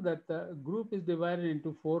happens that the group is divided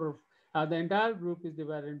into four, or the entire group is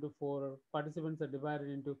divided into four, or participants are divided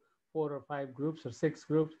into four or five groups or six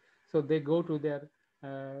groups. So they go to their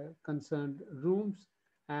concerned rooms,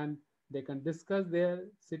 and they can discuss there,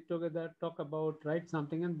 sit together, talk about, write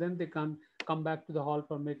something, and then they can come back to the hall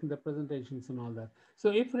for making the presentations and all that.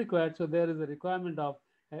 So if required, so there is a requirement of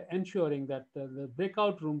ensuring that the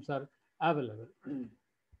breakout rooms are available,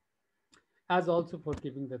 as also for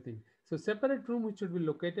keeping the thing. So separate room which should be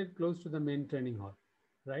located close to the main training hall,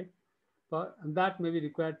 right? and that may be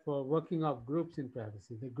required for working of groups in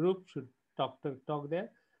privacy. The group should talk there,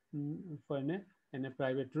 for in a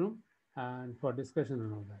private room and for discussion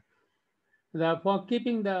and all that. For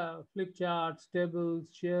keeping the flip charts, tables,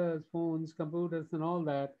 chairs, phones, computers, and all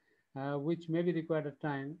that, which may be required at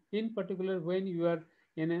time. In particular, when you are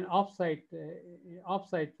in an offsite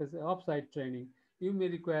training, you may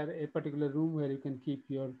require a particular room where you can keep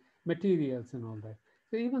your materials and all that.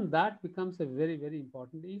 So even that becomes a very, very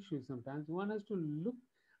important issue. Sometimes one has to look.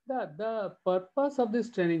 The purpose of this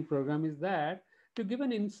training program is that to give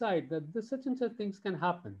an insight that this such and such things can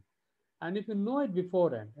happen, and if you know it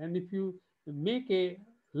beforehand, and if you make a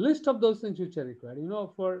list of those things which are required,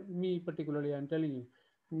 for me particularly, I'm telling you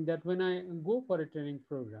that when I go for a training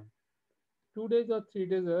program, 2 days or 3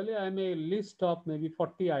 days earlier, I may list of maybe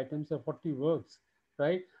 40 items or 40 works,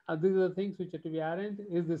 right? These are the things which are to be arranged.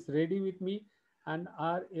 Is this ready with me? And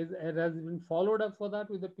has it been followed up for that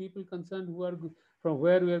with the people concerned who are from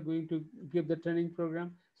where we are going to give the training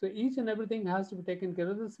program? So each and everything has to be taken care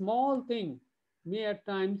of. The small thing may at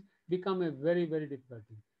times become a very, very difficult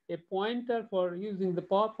thing. A pointer for using the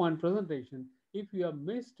PowerPoint presentation, if you have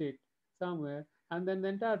missed it somewhere, and then the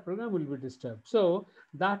entire program will be disturbed. So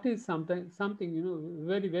that is something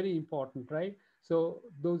very, very important, right? So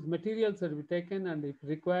those materials are to be taken, and if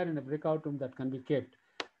required in a breakout room, that can be kept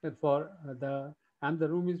for the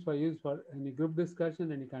room is for use for any group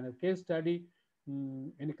discussion, any kind of case study,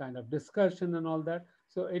 any kind of discussion and all that.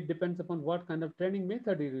 So it depends upon what kind of training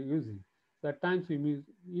method you're using. So at times we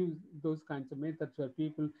use those kinds of methods where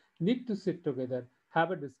people need to sit together, have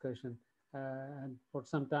a discussion, and for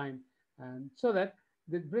some time, and so that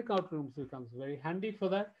the breakout rooms becomes very handy for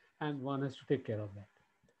that, and one has to take care of that.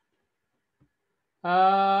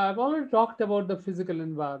 I've already talked about the physical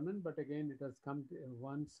environment, but again, it has come to,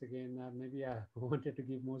 once again. Maybe I wanted to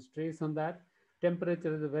give more stress on that.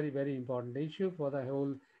 Temperature is a very, very important issue for the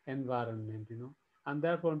whole environment, and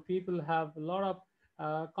therefore people have a lot of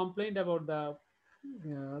complaint about the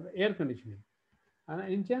air conditioning. And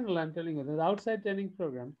in general, I'm telling you, the outside training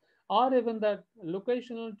program or even the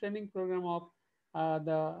locational training program of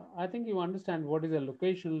I think you understand what is a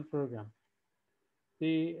locational program.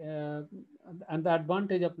 The and the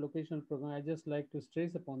advantage of locational program, I just like to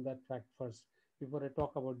stress upon that fact first before I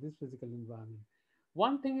talk about this physical environment.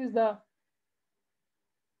 One thing is the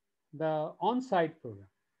on-site program.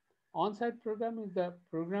 On-site program is the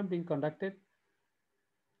program being conducted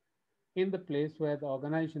in the place where the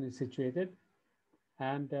organization is situated,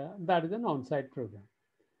 and that is an on-site program.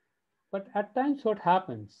 But at times what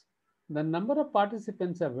happens, the number of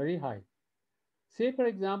participants are very high. Say, for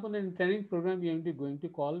example, in a training program, you're going to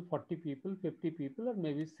call 40 people, 50 people, or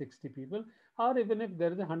maybe 60 people. Or even if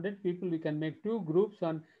there is 100 people, we can make two groups.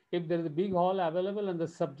 And if there is a big hall available and the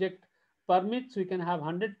subject permits, we can have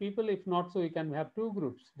 100 people. If not, so we can have two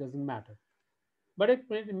groups. Doesn't matter. But it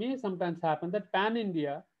may sometimes happen that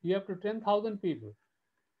pan-India, you have to 10,000 people.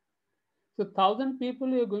 So 1,000 people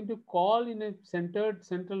you're going to call in a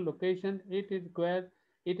central location. It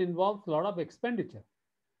involves a lot of expenditure.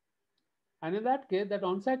 And in that case, that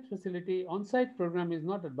on-site program is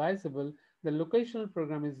not advisable. The locational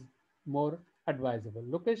program is more advisable.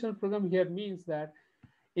 Locational program here means that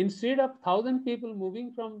instead of 1,000 people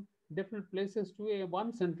moving from different places to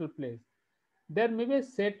one central place, there may be a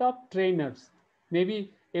set of trainers.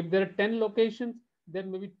 Maybe if there are 10 locations, there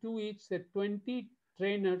may be two each, say 20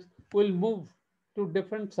 trainers will move to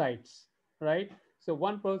different sites, right? So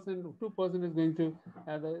two person is going to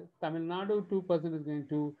the Tamil Nadu, two-person is going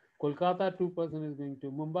to Kolkata, two-person is going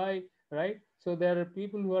to Mumbai, right? So there are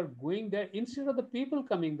people who are going there. Instead of the people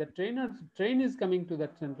coming, the train is coming to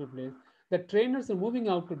that central place. The trainers are moving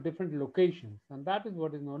out to different locations, and that is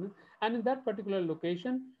what is known as. And in that particular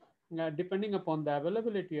location, depending upon the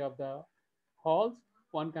availability of the halls,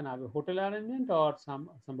 one can have a hotel arrangement or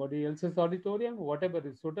somebody else's auditorium, whatever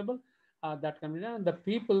is suitable. That can be done. And the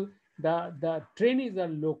people, the trainees are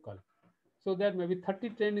local. So there may be 30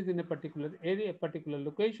 trainees in a particular area, a particular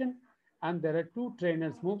location, and there are two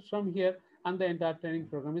trainers moves from here, and the entire training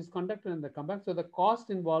program is conducted and they come back. So the cost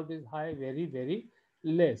involved is high, very, very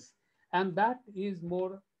less. And that is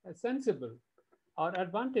more sensible or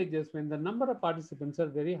advantages when the number of participants are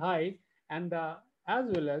very high, and as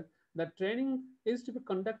well as the training is to be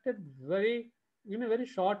conducted in a very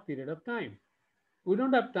short period of time. We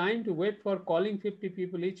don't have time to wait for calling 50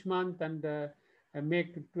 people each month and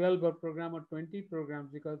make 12 or program or 20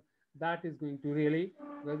 programs, because that is going to really,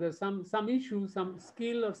 whether some issue, some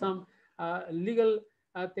skill, or some legal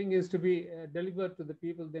thing is to be delivered to the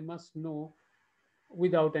people, they must know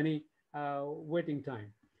without any waiting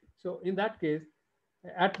time. So in that case,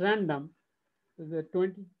 at random, the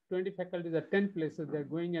 20 faculties at 10 places. They're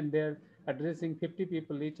going and they're addressing 50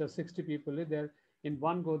 people each or 60 people each. They're in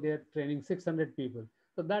one go, they're training 600 people.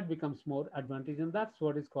 So that becomes more advantage. And that's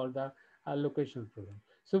what is called the locational program.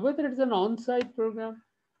 So whether it's an on-site program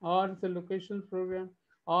or it's a locational program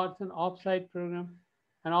or it's an off-site program,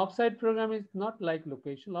 an off-site program is not like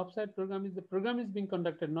locational. Off-site program is the program is being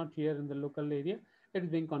conducted not here in the local area. It is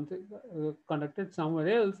being conducted somewhere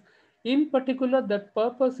else. In particular, that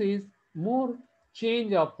purpose is more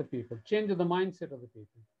change of the people, change of the mindset of the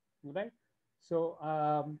people, right? So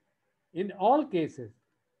in all cases,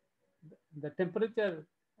 the temperature,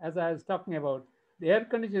 as I was talking about, the air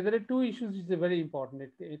conditioning, there are two issues which are very important.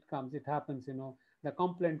 It happens, the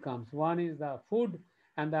complaint comes. One is the food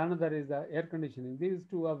and the another is the air conditioning. These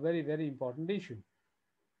two are very, very important issue.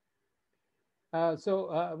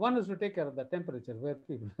 So one is to take care of the temperature where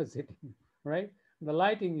people are sitting, right? The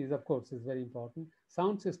lighting is, of course, is very important.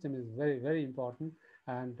 Sound system is very, very important,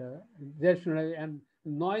 and there should and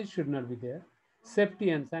noise should not be there.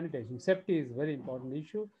 Safety and sanitation. Safety is very important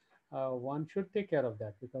issue. One should take care of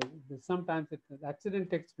that because sometimes if an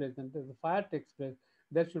accident takes place and the fire takes place,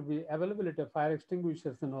 there should be availability of fire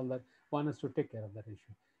extinguishers and all that. One has to take care of that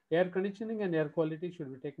issue. Air conditioning and air quality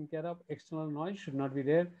should be taken care of. External noise should not be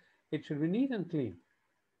there. It should be neat and clean.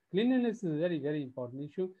 Cleanliness is a very, very important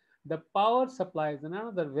issue. The power supply is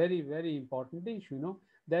another very, very important issue.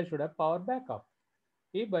 There should have power backup.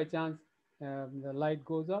 If by chance the light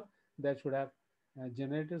goes off, there should have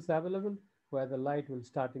generators available where the light will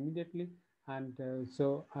start immediately, and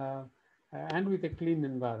and with a clean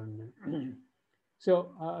environment.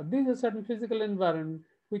 So these are certain physical environment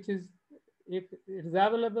which is, if it is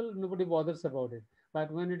available, nobody bothers about it.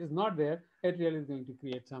 But when it is not there, it really is going to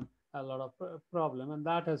create a lot of problem, and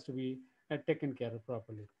that has to be taken care of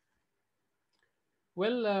properly.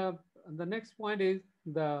 Well, the next point is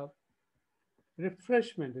the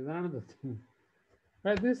refreshment is another thing.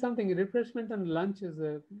 Right, this is something, refreshment and lunch is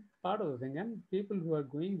a part of the thing, and people who are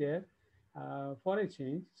going there for a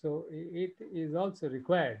change, so it is also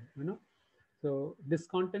required. So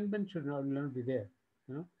discontentment should not be there.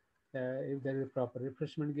 If there is a proper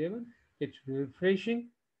refreshment given, it should be refreshing,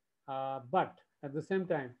 but at the same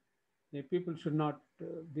time, people should not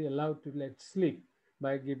be allowed to let sleep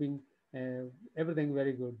by giving everything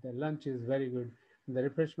very good. The lunch is very good, the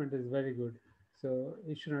refreshment is very good, so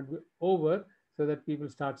it should not be over so that people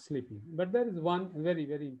start sleeping. But there is one very,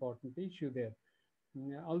 very important issue there.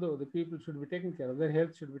 Although the people should be taken care of, their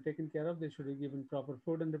health should be taken care of, they should be given proper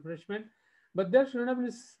food and refreshment, but there should not be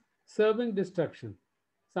serving destruction.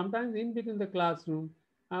 Sometimes in between the classroom,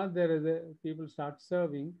 there is people start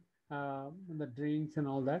serving the drinks and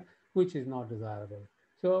all that, which is not desirable.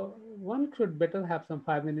 So one should better have some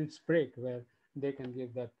 5 minutes break where they can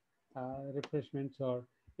give that refreshments, or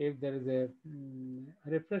if there is a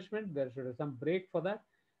refreshment, there should be some break for that.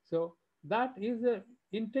 So that is a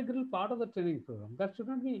integral part of the training program. That should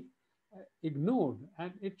not be ignored,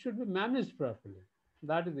 and it should be managed properly.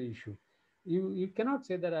 That is the issue. You cannot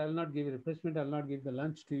say that I will not give refreshment, I will not give the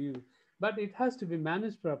lunch to you, but it has to be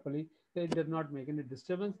managed properly. So it does not make any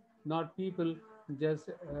disturbance, not people just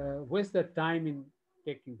waste their time in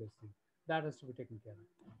taking this thing. That has to be taken care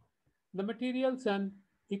of. The materials and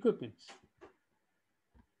equipments.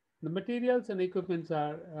 The materials and equipments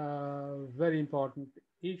are very important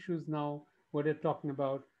issues now. What you're talking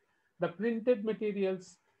about, the printed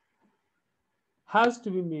materials has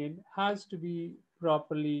to be made, has to be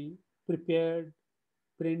properly prepared,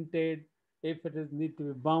 printed. If it is need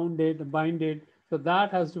to be binded, so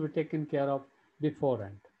that has to be taken care of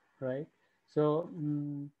beforehand, right? So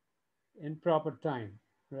in proper time,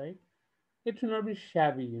 right? It should not be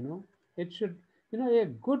shabby. It should, a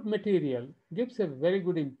good material gives a very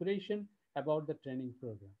good impression about the training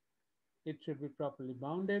program. It should be properly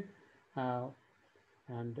bounded, uh,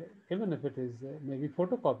 and even if it is maybe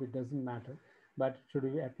photocopied, doesn't matter, but it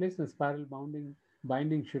should be at least a spiral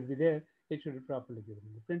binding should be there. It should be properly given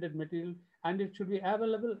the printed material, and it should be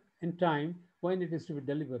available in time when it is to be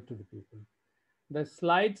delivered to the people. The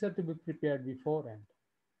slides are to be prepared beforehand,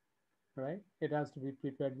 right? It has to be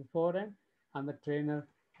prepared beforehand, and the trainer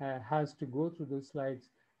has to go through those slides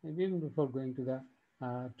even before going to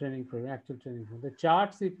the training program, actual training program. The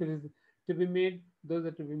charts, if it is to be made, those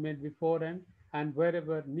are to be made beforehand, and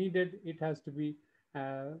wherever needed, it has to be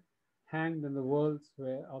uh, hanged in the walls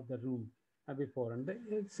of the room beforehand.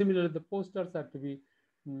 Similarly, the posters are to be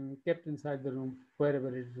kept inside the room wherever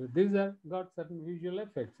it is. These are got certain visual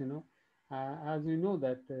effects. As you know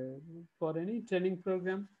that for any training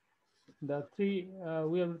program, the three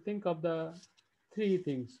we have to think of the three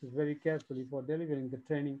things very carefully for delivering the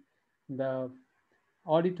training: the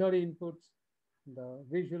auditory inputs, the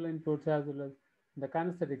visual inputs as well as the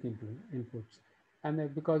kinesthetic inputs.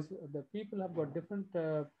 And because the people have got different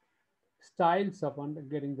styles of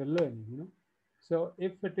getting the learning, So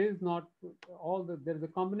if it is not there's a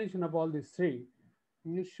combination of all these three,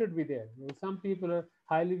 it should be there. Some people are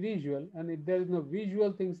highly visual, and if there is no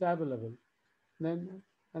visual things available, then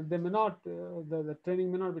they may not, the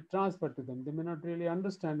training may not be transferred to them. They may not really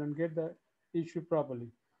understand and get the issue properly.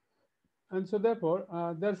 And so therefore,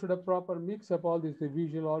 there should a proper mix of all these the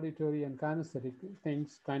visual, auditory, and kinesthetic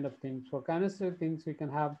things, kind of things. For kinesthetic things, we can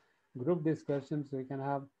have group discussions. We can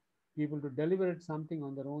have people to deliberate something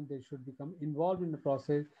on their own. They should become involved in the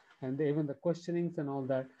process, and even the questionings and all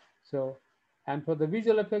that. So, and for the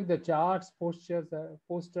visual effect, the charts, posters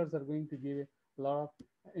are going to give a lot of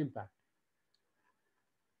impact.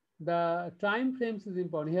 The time frames is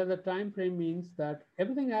important. Here, the time frame means that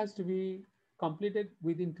everything has to be completed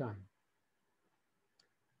within time.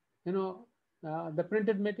 you know, the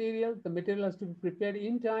printed material, the material has to be prepared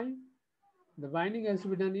in time. The binding has to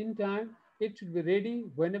be done in time. It should be ready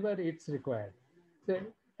whenever it's required. So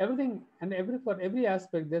everything and for every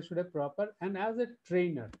aspect, there should have proper. And as a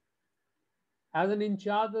trainer, as an in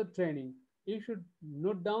charge of training, you should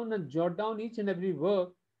note down and jot down each and every work.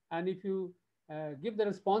 And if you give the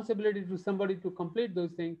responsibility to somebody to complete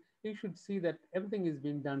those things, you should see that everything is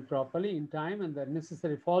being done properly in time and the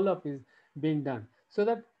necessary follow-up is being done, so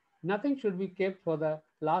that nothing should be kept for the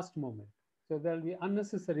last moment. So there will be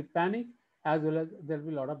unnecessary panic, as well as there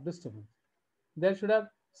will be a lot of disturbance. There should have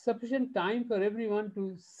sufficient time for everyone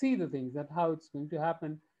to see the things, that how it's going to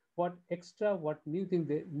happen, what new thing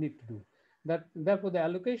they need to do. That therefore the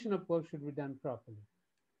allocation of work should be done properly.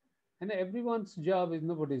 And everyone's job is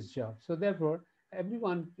nobody's job. So therefore,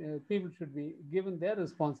 people should be given their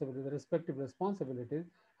responsibility, the respective responsibilities,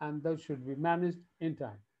 and those should be managed in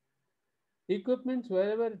time. Equipments,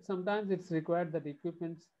 wherever sometimes it's required that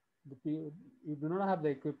equipments, you do not have the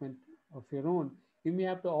equipment of your own, you may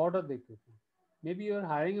have to order the equipment. Maybe you're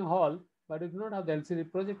hiring a hall, but you do not have the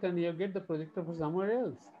LCD projector and you get the projector for somewhere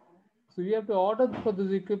else. So you have to order for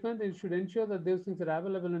this equipment and you should ensure that those things are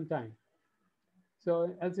available in time.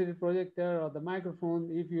 So LCD projector or the microphone,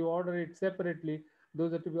 if you order it separately,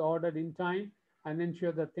 those are to be ordered in time and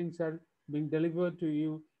ensure that things are being delivered to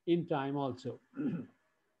you in time also.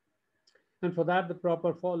 And for that, the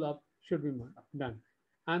proper follow-up should be done.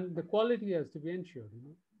 And the quality has to be ensured.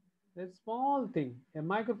 A small thing, a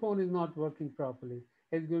microphone is not working properly,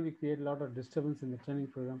 it's going to create a lot of disturbance in the training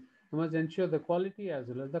program. You must ensure the quality as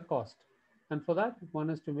well as the cost. And for that, one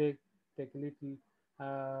has to take a little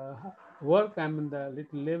work, the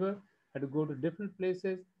little labor, had to go to different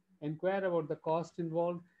places, inquire about the cost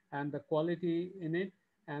involved and the quality in it,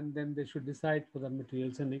 and then they should decide for the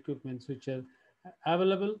materials and equipments which are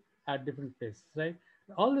available at different places, right?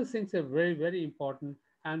 All these things are very, very important,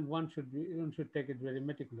 and one should take it very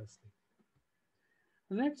meticulously.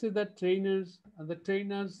 The next is the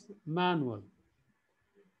trainer's manual.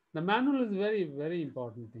 The manual is very, very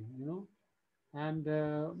important thing. And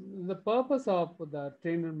the purpose of the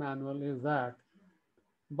trainer manual is that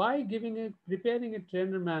by preparing a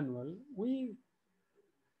trainer manual, we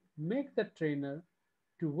make the trainer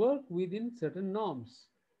to work within certain norms.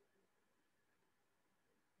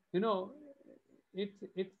 You know,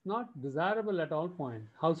 it's not desirable at all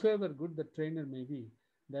points, howsoever good the trainer may be,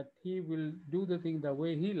 that he will do the thing the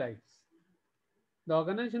way he likes. The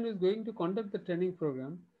organization is going to conduct the training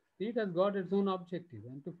program. It has got its own objective,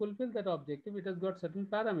 and to fulfill that objective, it has got certain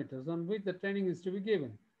parameters on which the training is to be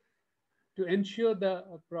given to ensure the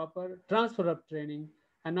proper transfer of training,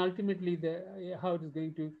 and ultimately how it is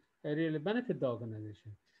going to really benefit the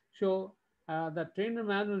organization. So the trainer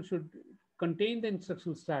manual should contain the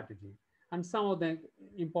instructional strategy and some of the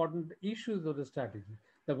important issues of the strategy.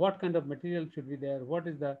 What kind of material should be there? What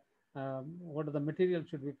are the material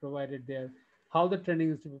should be provided there? How the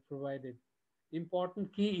training is to be provided?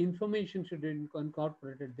 Important key information should be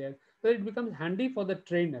incorporated there, so it becomes handy for the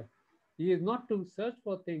trainer. He is not to search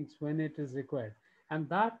for things when it is required. And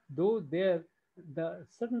that, though there, the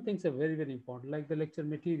certain things are very, very important, like the lecture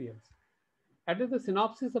materials. At least the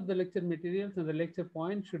synopsis of the lecture materials and the lecture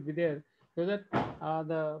points should be there, so that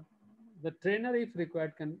the trainer, if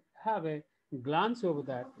required, can have a glance over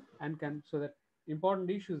that and so that important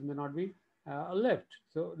issues may not be left.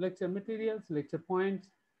 So lecture materials, lecture points,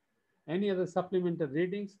 any other supplemental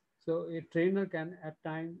readings. So a trainer can, at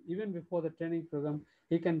time, even before the training program,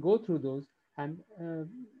 he can go through those and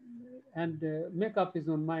make up his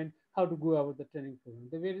own mind how to go about the training program.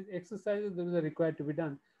 The various exercises that are required to be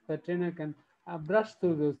done, the trainer can brush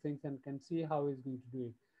through those things and can see how he's going to do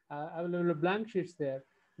it. Available blank sheets there,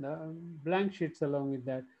 the blank sheets along with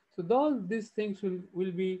that, So all these things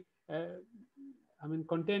will be,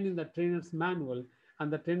 contained in the trainer's manual,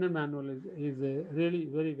 and the trainer manual is really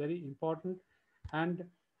very, very important. And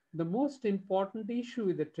the most important issue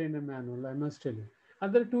with the trainer manual, I must tell you,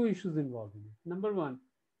 and there are two issues involved in it. Number one,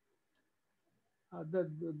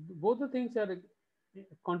 both the things are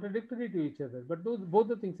contradictory to each other, but those both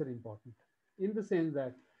the things are important in the sense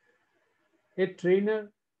that a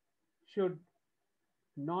trainer should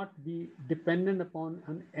not be dependent upon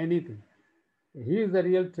on anything. He is the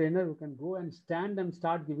real trainer who can go and stand and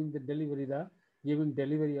start giving delivery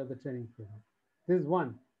of the training program. This is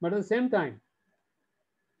one. But at the same time,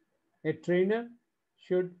 a trainer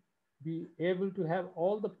should be able to have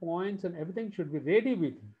all the points and everything should be ready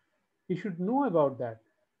with him. He should know about that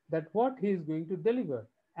what he is going to deliver.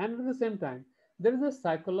 And at the same time, there is a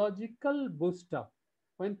psychological boost up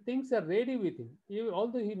when things are ready with him.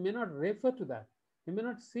 Although he may not refer to that, he may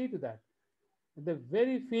not see to that, the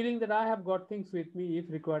very feeling that I have got things with me, if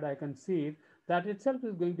required, I can see it, that itself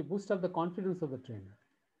is going to boost up the confidence of the trainer.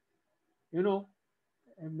 You know,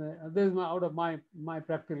 this is out of my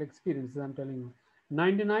practical experiences. I'm telling you,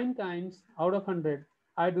 99 times out of 100,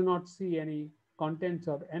 I do not see any contents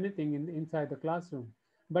or anything inside the classroom,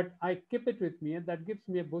 but I keep it with me, and that gives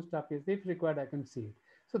me a boost up. If required, I can see it.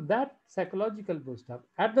 So that psychological boost up.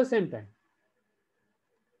 At the same time,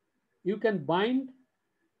 you can bind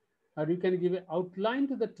or you can give an outline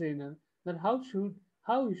to the trainer that how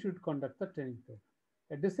he should conduct the training program.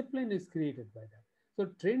 A discipline is created by that.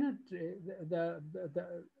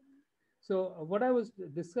 So what I was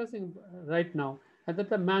discussing right now, and that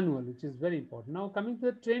the manual, which is very important. Now coming to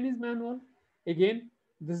the trainee's manual, again,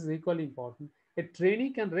 this is equally important. A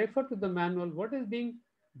trainee can refer to the manual, what is being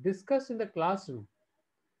discussed in the classroom.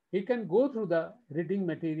 He can go through the reading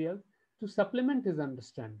material to supplement his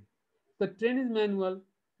understanding. The trainee's manual,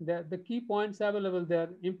 the key points available there,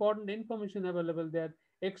 important information available there,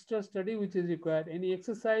 extra study which is required, any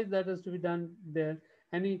exercise that has to be done there,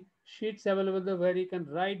 any sheets available there where you can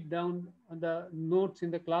write down the notes in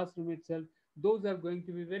the classroom itself. Those are going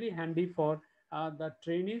to be very handy for the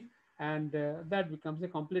trainees, and that becomes a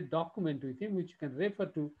complete document with him which you can refer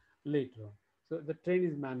to later on. So the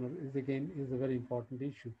trainee's manual is a very important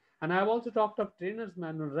issue. And I've also talked of trainer's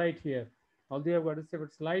manual right here, although I've got a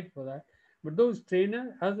separate slide for that. But those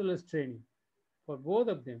trainer as well as training, for both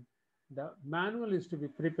of them, the manual is to be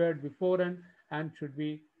prepared beforehand and should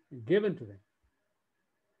be given to them.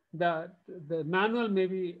 The manual may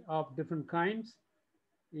be of different kinds.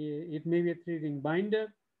 It may be a 3-ring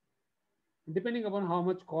binder, depending upon how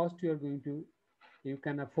much cost you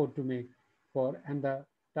can afford to make for and the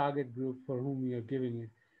target group for whom you are giving it.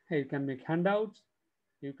 Hey, you can make handouts,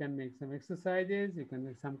 you can make some exercises, you can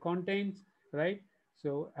make some contents, right?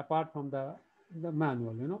 So apart from the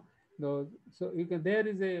manual, so you can there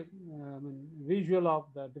is a visual of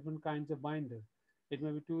the different kinds of binders. It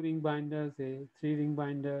may be 2-ring binders, a 3-ring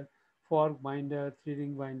binder, fork binder,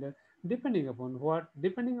 3-ring binder, depending upon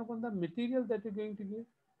the material that you're going to give,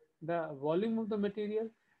 the volume of the material,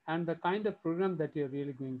 and the kind of program that you're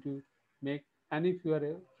really going to make. And if you are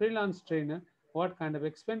a freelance trainer, what kind of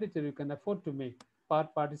expenditure you can afford to make per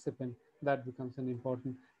participant, that becomes an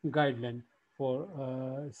important guideline for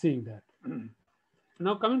seeing that.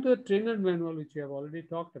 Now coming to the trainer manual, which we have already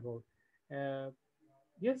talked about, uh,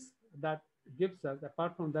 yes, that gives us,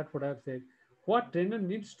 apart from that, what I've said, what trainer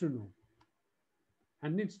needs to know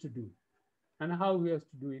and needs to do, and how he has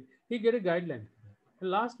to do it. He get a guideline. The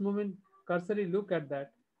last moment, cursory look at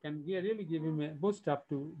that can really give him a boost up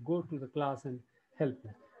to go to the class and help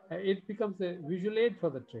him. It becomes a visual aid for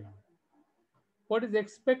the trainer. What is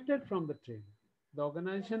expected from the trainer? The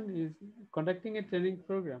organization is conducting a training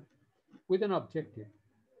program with an objective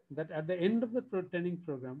that at the end of the training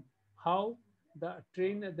program, how the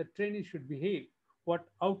trainee should behave, what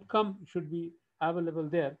outcome should be available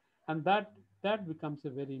there, and that becomes a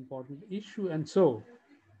very important issue. And so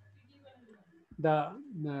the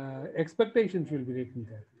expectations will be written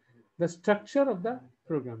there. The structure of the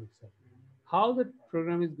program itself, how the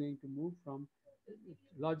program is going to move from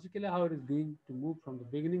logically, how it is going to move from the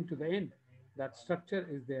beginning to the end. That structure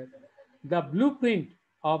is there. The blueprint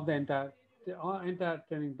of the entire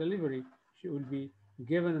training delivery will be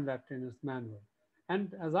given in that trainer's manual.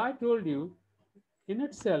 And as I told you, in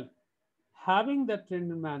itself, having that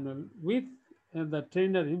trainer manual with the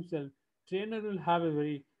trainer himself, trainer will have a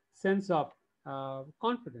very sense of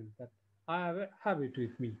confidence that have it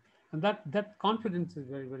with me, and that confidence is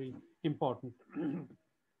very, very important.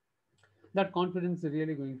 That confidence is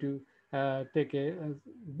really going to take a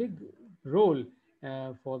big role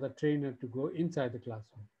for the trainer to go inside the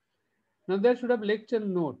classroom. Now there should have lecture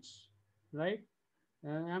notes, right?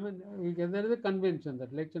 There is a convention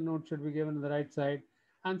that lecture notes should be given on the right side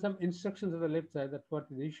and some instructions on the left side. That's what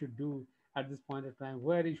they should do at this point of time,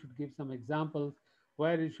 where he should give some examples,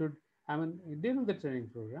 where he should, during the training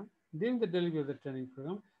program, during the delivery of the training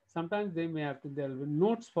program, sometimes they may have to, there will be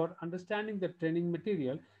notes for understanding the training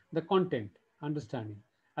material, the content, understanding.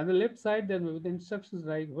 On the left side, there may be the instructions,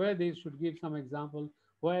 right, where they should give some example,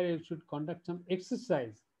 where they should conduct some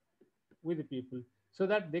exercise with the people so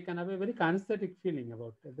that they can have a very kinesthetic feeling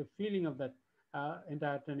about the feeling of that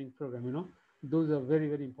entire training program. Those are very,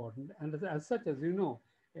 very important. And as such, as you know,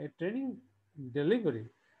 a training delivery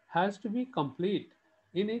has to be complete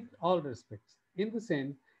in it all respects. In the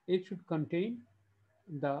sense, it should contain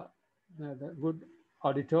the, the good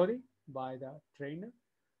auditory by the trainer,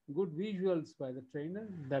 good visuals by the trainer,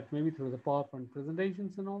 that maybe through the PowerPoint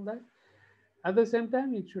presentations and all that. At the same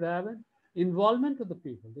time, it should have an involvement of the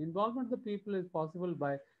people. The involvement of the people is possible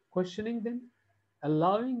by questioning them,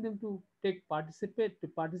 allowing them to participate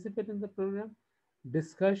in the program,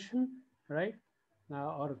 discussion, right,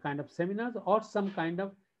 or kind of seminars or some kind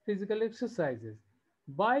of physical exercises.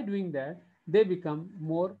 By doing that, they become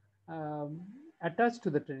more um, attached to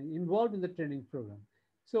the training, involved in the training program.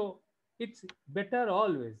 So it's better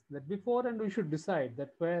always that before, and we should decide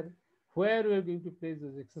that where we are going to place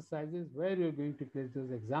those exercises, where we are going to place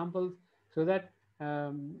those examples, so that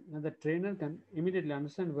the trainer can immediately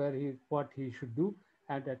understand what he should do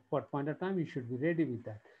and at what point of time he should be ready with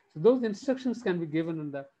that. So those instructions can be given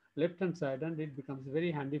on the left hand side, and it becomes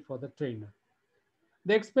very handy for the trainer.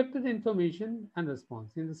 The expected information and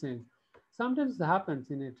response, in the sense, sometimes it happens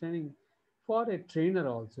in a training for a trainer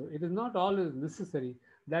also. It is not always necessary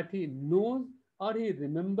that he knows or he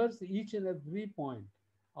remembers each and every point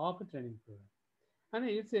of a training program. And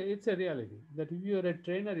it's a reality that if you are a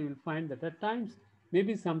trainer, you will find that at times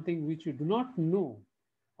maybe something which you do not know,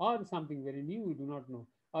 or something very new you do not know,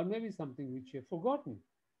 or maybe something which you have forgotten.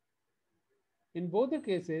 In both the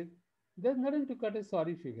cases, there's nothing to cut a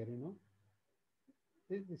sorry figure.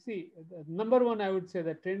 See, number one, I would say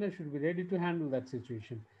that trainer should be ready to handle that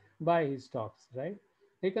situation by his talks, right?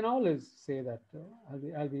 He can always say that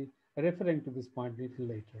I'll be referring to this point a little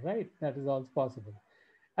later, right? That is also possible.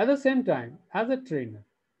 At the same time, as a trainer,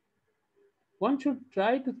 one should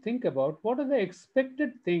try to think about what are the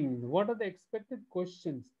expected things, what are the expected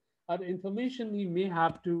questions or information he may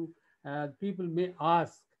have to, people may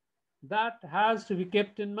ask. That has to be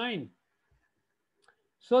kept in mind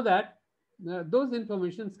so that those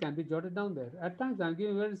informations can be jotted down there. At times, I'll give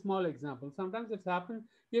you a very small example. Sometimes it's happened,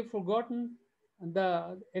 you've forgotten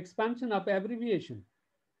the expansion of abbreviation.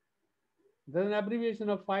 There's an abbreviation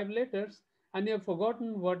of 5 letters, and you have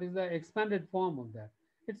forgotten what is the expanded form of that.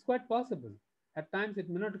 It's quite possible. At times, it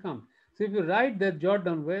may not come. So if you write that, jot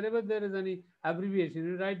down wherever there is any abbreviation,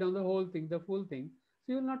 you write down the whole thing, the full thing.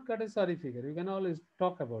 So you will not cut a sorry figure. You can always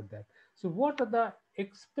talk about that. So what are the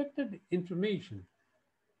expected information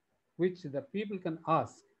which the people can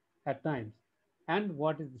ask at times, and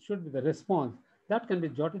should be the response that can be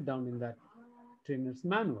jotted down in that trainer's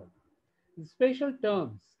manual. The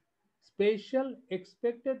special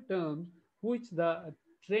expected terms which the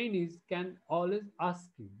trainees can always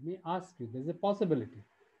may ask you. There's a possibility.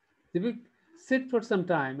 If you sit for some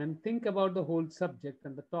time and think about the whole subject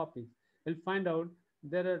and the topics, you'll find out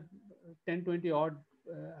there are 10, 20 odd,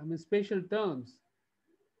 special terms,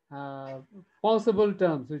 uh, possible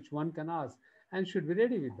terms which one can ask, and should be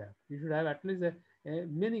ready with that. You should have at least a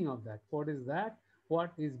meaning of that. What is that?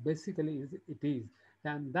 What is basically it is,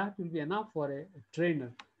 and that will be enough for a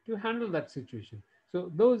trainer to handle that situation.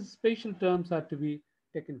 So those special terms are to be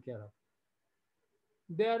taken care of.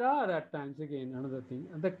 There are at times, again, another thing,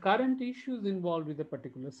 the current issues involved with a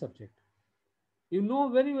particular subject. You know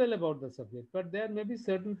very well about the subject, but there may be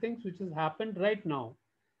certain things which has happened right now,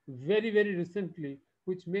 very, very recently,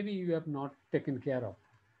 which maybe you have not taken care of.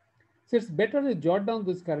 So it's better to jot down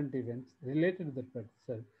those current events related to the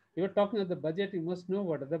itself. You are talking of the budget, you must know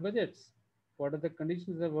what are the budgets, what are the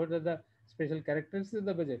conditions, what are the special characteristics of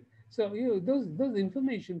the budget. So those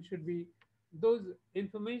information should be those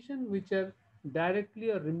information which are directly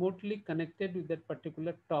or remotely connected with that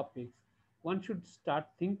particular topics. One should start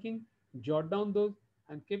thinking, jot down those,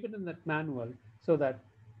 and keep it in that manual so that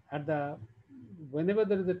at the whenever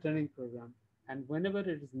there is a training program and whenever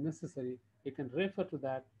it is necessary, you can refer to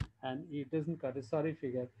that, and it doesn't cut a sorry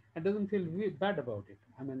figure and doesn't feel bad about it.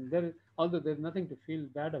 Although there's nothing to feel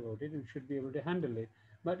bad about it, you should be able to handle it.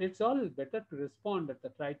 But it's always better to respond at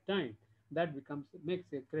the right time. That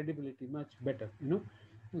makes a credibility much better.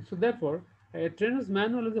 So therefore, a trainer's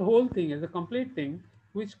manual is a whole thing, is a complete thing,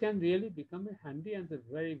 which can really become a handy and a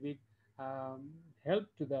very big help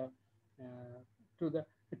to the to the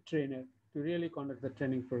trainer to really conduct the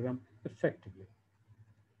training program effectively.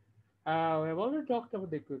 I've already talked about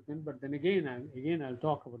the equipment, but then I'll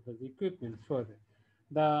talk about the equipment further.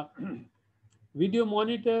 The video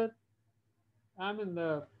monitor, I mean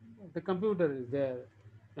the computer is there,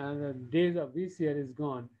 and the days of VCR is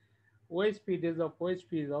gone. OHP, days of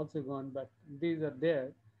OHP is also gone, but these are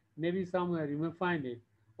there. Maybe somewhere you may find it.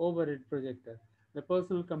 Overhead projector, the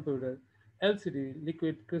personal computer, LCD,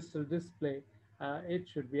 liquid crystal display. It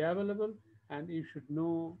should be available, and you should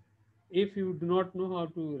know. If you do not know how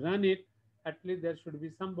to run it, at least there should be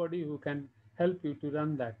somebody who can help you to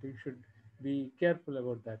run that. You should be careful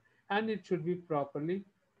about that, and it should be properly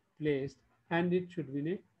placed, and it should be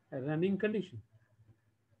in a running condition.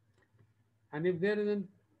 And if there is an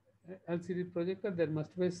LCD projector, there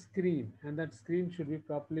must be a screen, and that screen should be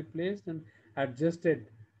properly placed and adjusted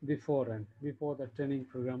beforehand, before the training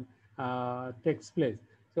program takes place.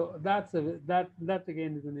 So that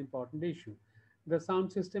again is an important issue. The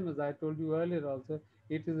sound system, as I told you earlier, also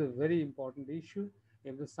it is a very important issue.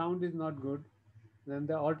 If the sound is not good, then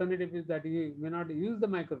the alternative is that you may not use the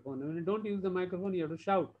microphone. When you don't use the microphone, you have to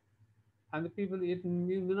shout, and the people, it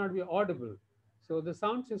may not be audible. So the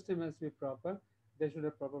sound system has to be proper. They should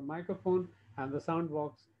have proper microphone and the sound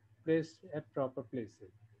box placed at proper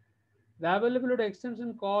places. The availability of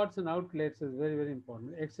extension cords and outlets is very, very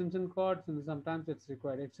important. Extension cords, and sometimes it's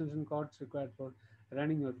required. Extension cords required for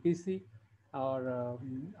running your PC or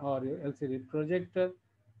your LCD projector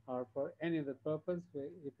or for any other purpose.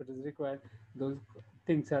 If it is required, those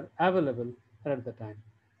things are available at the time.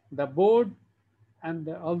 The board, and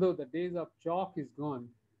although the days of chalk is gone,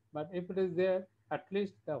 but if it is there, at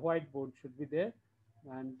least the whiteboard should be there,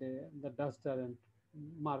 and the duster and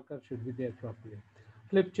marker should be there properly.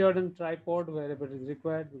 Flip chart and tripod wherever it is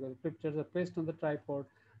required, because flip charts are placed on the tripod,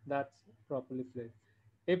 that's properly placed.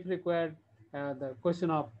 If required, the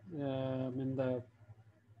question of in the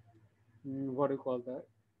what do you call the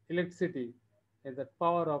electricity, that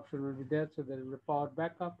power option will be there, so there will be power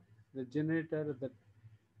backup, the generator,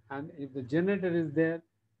 and if the generator is there,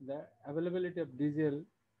 the availability of diesel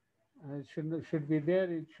should be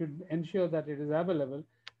there. It should ensure that it is available,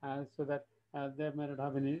 so that they may not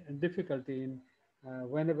have any difficulty in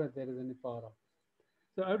whenever there is any power off.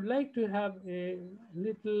 So I would like to have a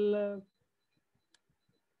little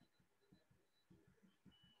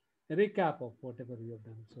recap of whatever we have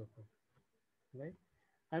done so far. Right?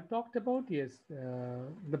 I've talked about, yes,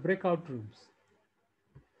 the breakout rooms.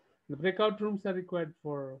 The breakout rooms are required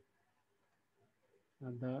for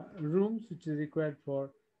the rooms which is required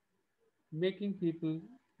for making people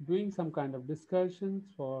doing some kind of discussions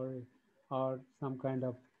for, or some kind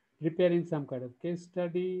of preparing some kind of case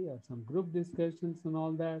study or some group discussions and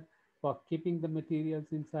all that, for keeping the materials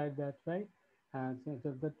inside that, right? And so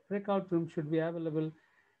the breakout room should be available,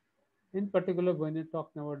 in particular when you're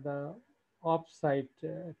talking about the off-site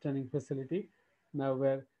training facility, now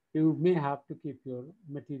where you may have to keep your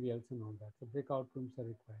materials and all that. So breakout rooms are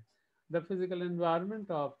required. The physical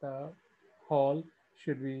environment of the hall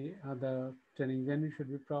should be, the training venue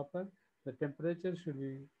should be proper, the temperature should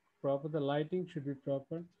be proper, the lighting should be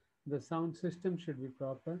proper, the sound system should be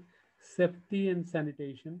proper, safety and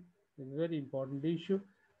sanitation is a very important issue,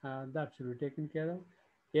 that should be taken care of.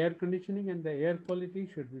 Air conditioning and the air quality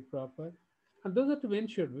should be proper, and those are to be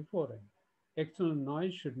ensured beforehand. External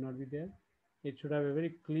noise should not be there. It should have a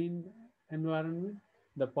very clean environment.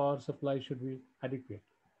 The power supply should be adequate.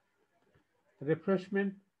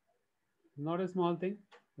 Refreshment, not a small thing,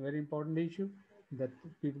 very important issue, that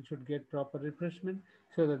people should get proper refreshment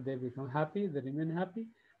so that they become happy, they remain happy,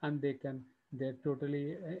 and they're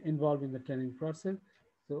totally involved in the training process.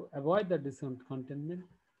 So avoid the discontentment.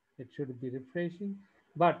 It should be refreshing,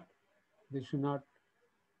 but they should not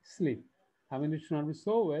sleep. I mean, it should not be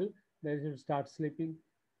so well that you should start sleeping,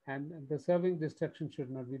 and the serving distraction should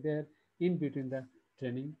not be there in between the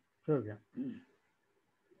training program.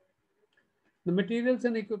 The materials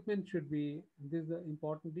and equipment should be, this is an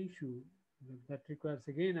important issue that requires,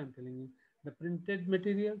 again, I'm telling you, the printed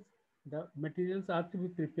materials, the materials are to be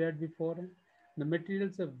prepared beforehand. The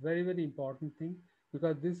materials are very, very important thing,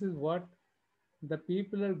 because this is what the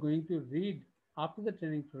people are going to read after the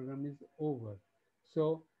training program is over.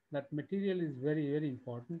 So that material is very, very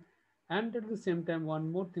important. And at the same time,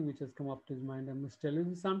 one more thing which has come up to his mind, I must tell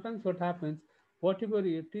you, sometimes what happens, whatever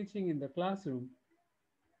you're teaching in the classroom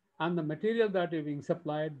and the material that you're being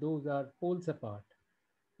supplied, those are poles apart.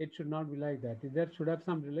 It should not be like that. There should have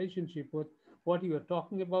some relationship with what you are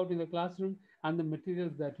talking about in the classroom and the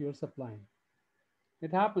materials that you're supplying.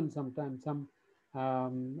 It happens sometimes, some I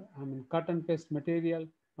mean, cut and paste material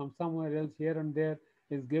from somewhere else here and there,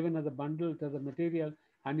 is given as a bundle to the material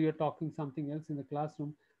and you're talking something else in the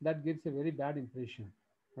classroom, that gives a very bad impression.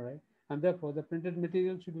 All right. And therefore, the printed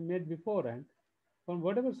material should be made beforehand from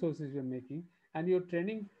whatever sources you're making, and your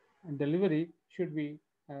training and delivery should be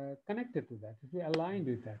connected to that, it should be aligned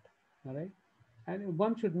with that. All right. And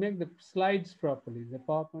one should make the slides properly. The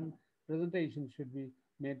PowerPoint presentation should be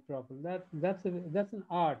made properly. That's an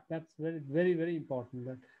art. That's very important.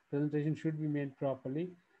 That presentation should be made properly.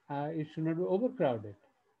 It should not be overcrowded.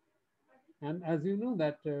 And as you know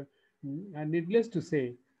that, and needless to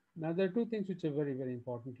say, now there are two things which are very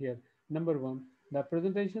important here. Number one, the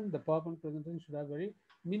presentation, the PowerPoint presentation should have very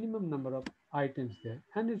minimum number of items there,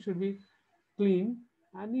 and it should be clean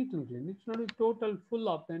and neat and clean. It should not be total full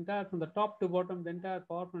of the entire from the top to bottom. The entire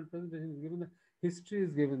PowerPoint presentation is given. The history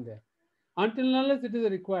is given there. Until unless it is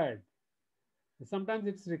required, sometimes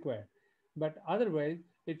it's required, but otherwise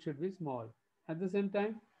it should be small. At the same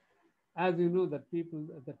time, as you know that people,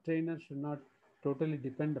 the trainer should not totally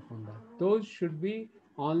depend upon that. Those should be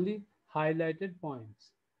only highlighted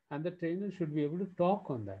points, and the trainer should be able to talk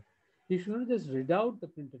on that. He should not just read out the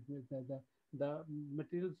printed the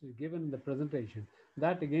materials given in the presentation.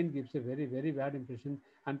 That again gives a very bad impression,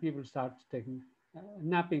 and people start taking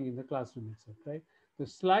napping in the classroom itself, right? The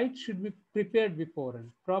slides should be prepared beforehand,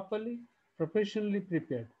 properly, professionally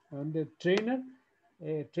prepared, and the trainer,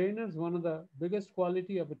 a trainer's one of the biggest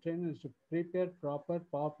quality of a trainer is to prepare proper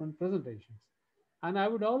PowerPoint presentations. And I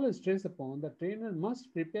would always stress upon the trainer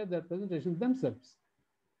must prepare their presentations themselves.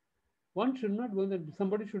 One should not go that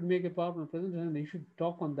somebody should make a PowerPoint presentation and he should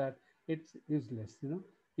talk on that. It's useless, you know.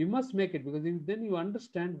 You must make it because then you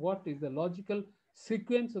understand what is the logical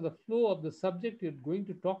sequence or the flow of the subject you're going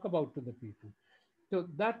to talk about to the people. So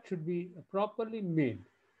that should be properly made,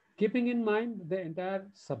 keeping in mind the entire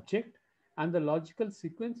subject and the logical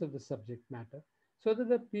sequence of the subject matter, so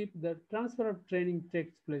that the transfer of training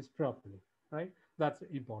takes place properly. Right? That's an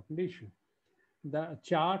important issue. The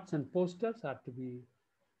charts and posters have to be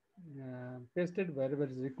pasted wherever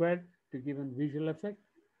is required to give a visual effect.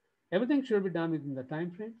 Everything should be done within the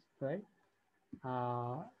time frames, right?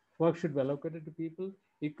 Uh, Work should be allocated to people.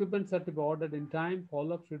 Equipments are to be ordered in time.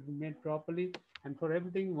 Follow-up should be made properly. And for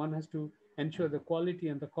everything, one has to ensure the quality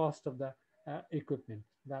and the cost of the equipment.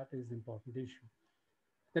 That is important issue.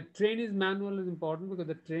 The trainee's manual is important because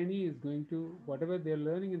the trainee is going to, whatever they're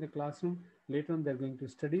learning in the classroom, later on they're going to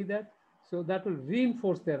study that. So that will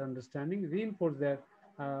reinforce their understanding, reinforce their,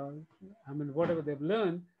 whatever they've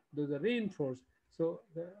learned, those are reinforced. So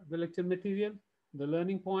the lecture material, the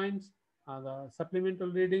learning points, the supplemental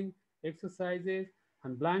reading, exercises,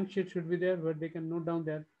 and blank sheet should be there where they can note down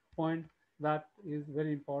their point. That is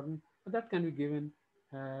very important. But that can be given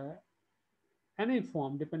any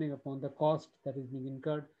form depending upon the cost that is being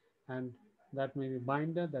incurred, and that may be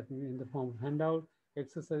binder, that may be in the form of handout,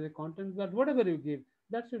 exercise content, but whatever you give,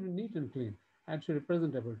 that should be neat and clean and should be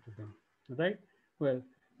presentable to them, right? Well,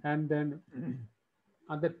 and then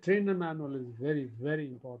and the trainer manual is very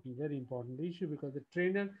important issue because the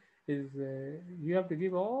trainer is you have to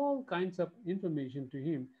give all kinds of information to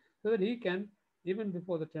him so that he can, even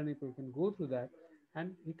before the training program, can go through that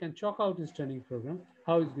and he can chalk out his training program,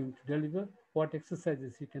 how he's going to deliver, what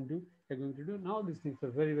exercises he can do, they're going to do. Now these things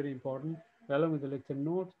are very important, along with the lecture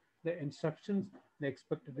notes, the instructions, the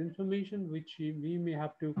expected information which we may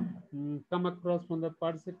have to come across from the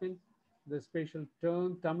participants, the special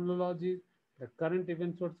terminology, the current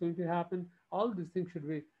events, what's going to happen. All these things should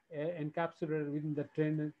be encapsulated within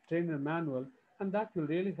the trainer manual, and that will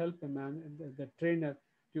really help the trainer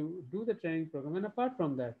to do the training program. And apart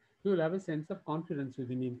from that, he will have a sense of confidence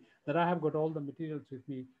within him that I have got all the materials with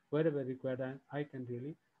me wherever required, and I can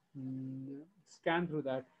really scan through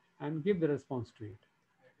that and give the response to it.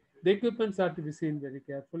 The equipments are to be seen very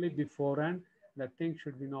carefully beforehand. That thing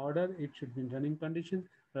should be in order. It should be in running condition,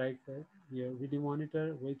 like your video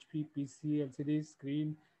monitor, HP, PC, LCD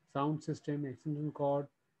screen, sound system, extension cord,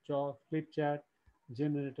 chalk, flip chart,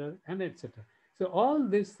 generator, and etc. So all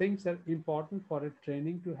these things are important for a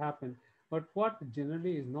training to happen, but what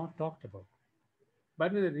generally is not talked about.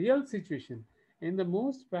 But in the real situation, in the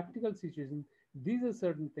most practical situation, these are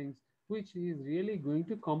certain things which is really going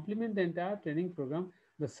to complement the entire training program,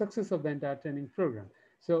 the success of the entire training program.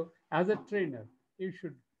 So as a trainer, you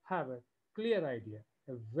should have a clear idea,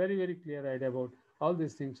 a very clear idea about all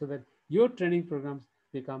these things so that your training programs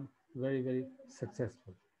become very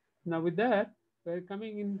successful. Now with that, we're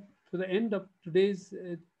coming in to the end of today's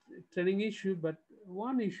training issue, but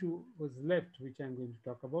one issue was left, which I'm going to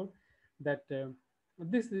talk about, that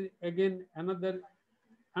this is again another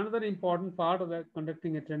important part of the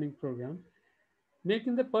conducting a training program,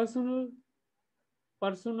 making the personal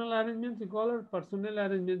Personal arrangements you call, or personal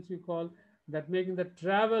arrangements you call, that making the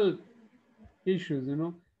travel issues,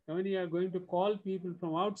 when you are going to call people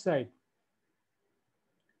from outside,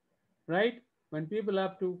 right? When people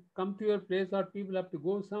have to come to your place or people have to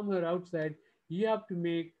go somewhere outside, you have to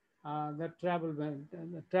make the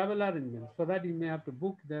travel arrangements. For that, you may have to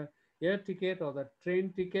book the air ticket or the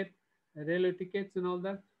train ticket, railway tickets, and all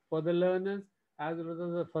that. For the learners as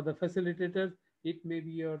well as for the facilitators, it may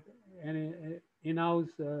be your in-house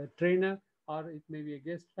trainer, or it may be a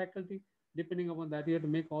guest faculty. Depending upon that, you have to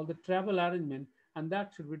make all the travel arrangement, and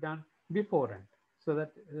that should be done beforehand, so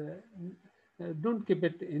that don't keep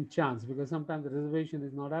it in chance, because sometimes the reservation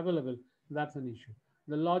is not available. That's an issue.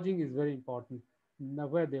 The lodging is very important.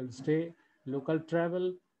 Where they'll stay, local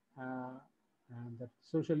travel, uh, and the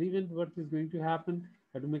social event, what is going to happen,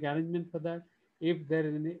 have to make arrangement for that. If there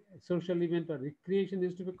is any social event or recreation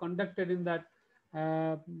is to be conducted in that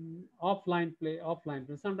offline play.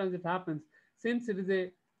 Sometimes it happens, since it is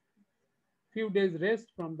a few days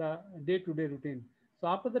rest from the day-to-day routine. So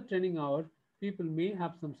after the training hours, people may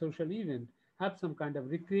have some social event, have some kind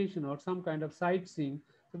of recreation or some kind of sightseeing.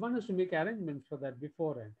 So one has to make arrangements for that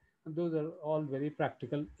beforehand. And those are all very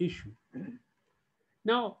practical issues.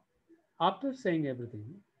 Now, after saying everything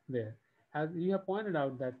there, as you have pointed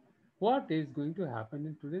out that what is going to happen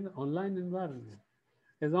in today's online environment.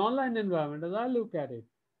 As online environment, as I look at it,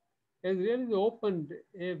 has really opened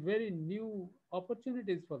a very new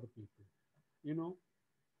opportunities for the people. You know,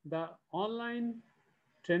 the online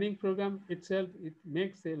training program itself, it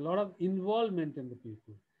makes a lot of involvement in the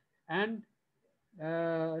people, and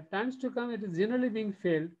times to come it is generally being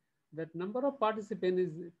felt that number of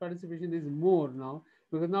participation is more now,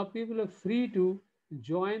 because now people are free to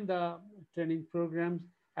join the training programs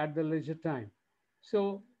at the leisure time.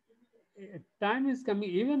 So time is coming,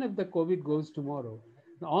 even if the COVID goes tomorrow,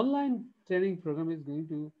 the online training program is going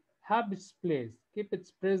to have its place, keep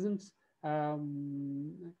its presence,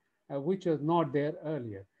 um, which was not there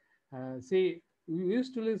earlier. See, we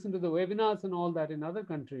used to listen to the webinars and all that in other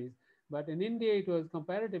countries, but in India it was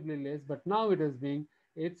comparatively less. But now it's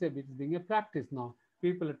being a practice now.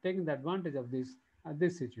 People are taking the advantage of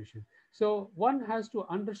this situation. So one has to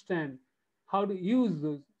understand how to use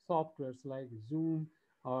those softwares like Zoom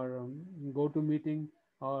or GoToMeeting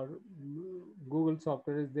or Google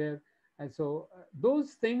software is there, and so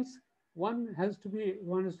those things one has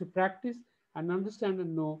to practice and understand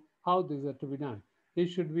and know how these are to be done. He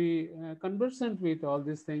should be conversant with all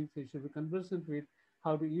these things. He should be conversant with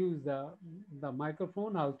how to use the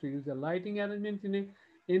microphone, how to use the lighting arrangement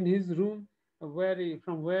in his room,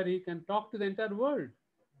 from where he can talk to the entire world.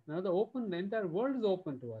 Now the entire world is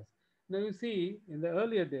open to us. Now you see, in the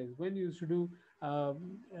earlier days when you used to do a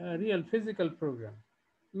real physical program,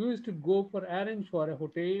 we used to go for arrange for a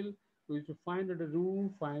hotel. We used to find out a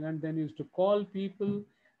room, find, and then used to call people.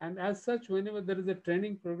 And as such, whenever there is a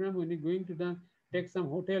training program, when you're going to take some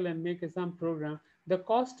hotel and make some program, the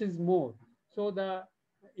cost is more. So the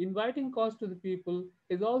inviting cost to the people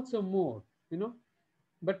is also more. You know,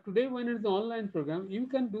 but today when it's an online program, you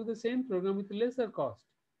can do the same program with lesser cost,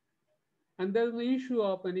 and there's no issue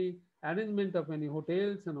of any arrangement of any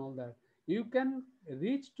hotels and all that. You can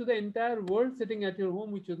reach to the entire world sitting at your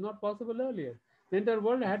home, which was not possible earlier. The entire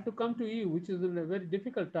world had to come to you, which is a very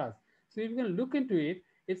difficult task. So if you can look into it,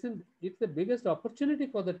 it's the biggest opportunity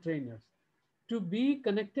for the trainers to be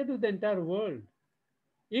connected with the entire world.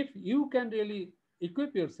 If you can really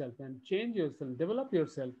equip yourself and change yourself, develop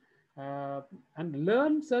yourself, and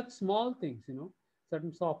learn such small things,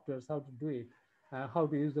 certain softwares, how to do it, how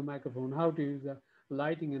to use the microphone, how to use the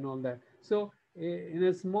lighting and all that. So in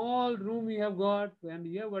a small room you have got, and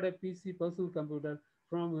you have got a PC, personal computer,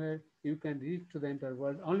 from where you can reach to the entire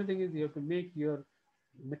world. Only thing is you have to make your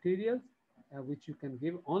materials, which you can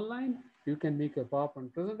give online. You can make a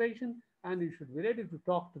PowerPoint presentation, and you should be ready to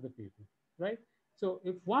talk to the people, right? So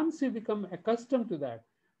if once you become accustomed to that,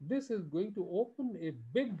 this is going to open a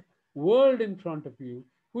big world in front of you,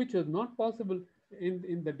 which was not possible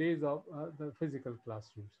in the days of the physical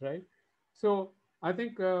classrooms, right? So I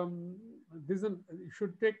think this one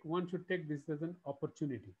should take this as an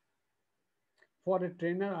opportunity. For a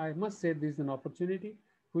trainer, I must say this is an opportunity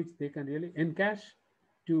which they can really encash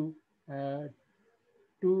to uh,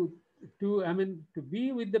 to to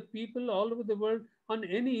be with the people all over the world on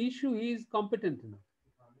any issue he is competent enough.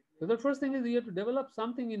 So the first thing is you have to develop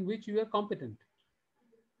something in which you are competent,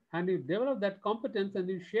 and you develop that competence and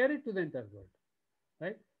you share it to the entire world,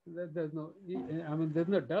 right? There's no, there's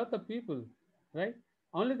no dearth of people, right?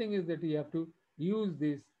 Only thing is that you have to use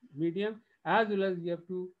this medium, as well as you have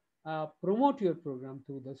to promote your program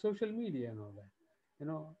through the social media and all that.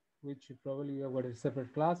 which probably you have got a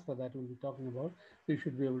separate class for that we'll be talking about. So you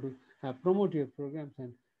should be able to promote your programs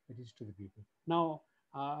and reach to the people. Now,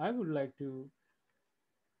 I would like to,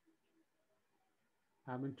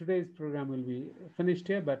 today's program will be finished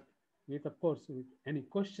here, but with, of course, with any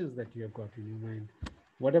questions that you have got in your mind.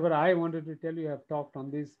 Whatever I wanted to tell you, I have talked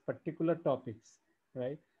on these particular topics,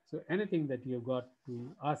 right? So anything that you have got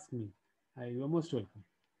to ask me, you are most welcome.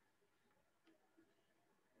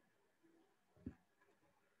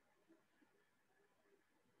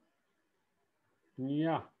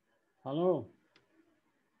 Yeah. Hello.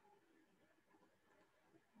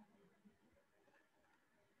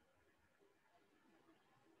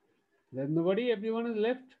 There's nobody. Everyone is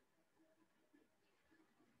left.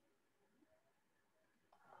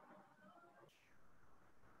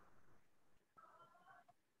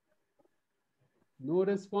 No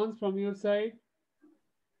response from your side.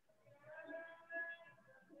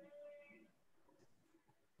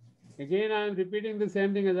 Again, I am repeating the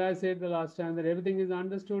same thing as I said the last time, that everything is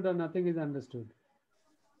understood or nothing is understood.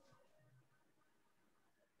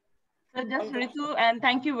 So just Ritu, and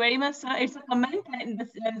thank you very much, sir. It's a comment, and this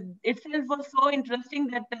itself was so interesting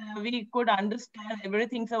that we could understand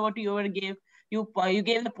everything. So what you gave, you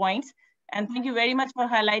gave the points, and thank you very much for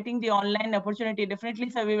highlighting the online opportunity. Definitely,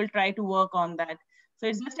 sir, we will try to work on that. So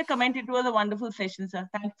it's just a comment. It was a wonderful session, sir.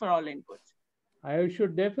 Thanks for all inputs. I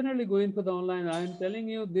should definitely go in for the online. I am telling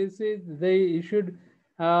you, this is you should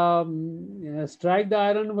strike the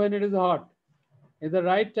iron when it is hot. At the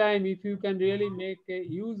right time, if you can really make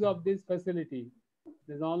use of this facility,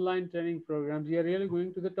 this online training programs, you are really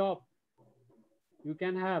going to the top. You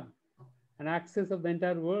can have an access of the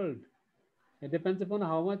entire world. It depends upon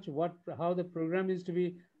how the program is to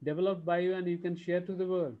be developed by you, and you can share to the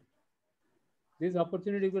world. This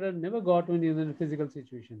opportunity you could have never got when you're in a physical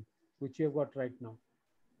situation, which you have got right now.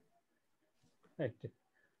 Right.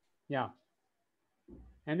 Yeah.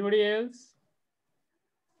 Anybody else?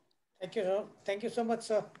 Thank you, sir. Thank you so much,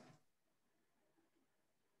 sir.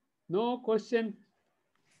 No question.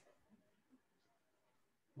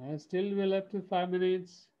 I still will up to 5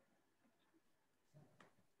 minutes.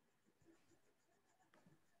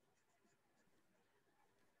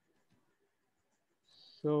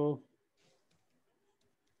 So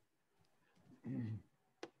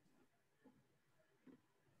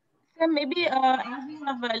Sir, maybe as we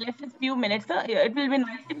have left a few minutes, sir, it will be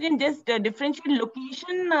nice if you can just differentiate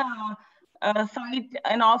location, site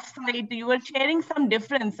and off-site. You were sharing some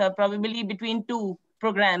difference, probably between two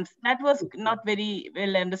programs. That was not very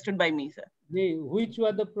well understood by me, sir. Which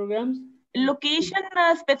were the programs? Location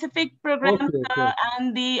specific programs Okay.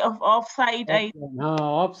 and the off-site.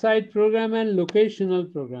 Off-site program and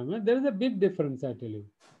locational program. There is a big difference, I tell you.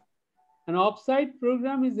 An off-site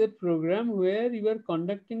program is a program where you are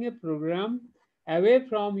conducting a program away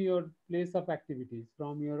from your place of activities,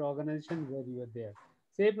 from your organization where you are there.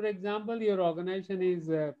 Say, for example, your organization is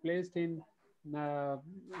placed in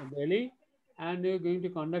Delhi, and you're going to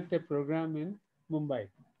conduct a program in Mumbai.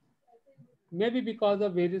 Maybe because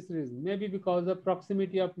of various reasons, maybe because of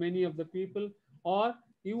proximity of many of the people, or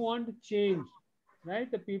you want to change,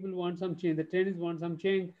 right? The people want some change, the trainees want some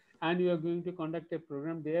change, and you are going to conduct a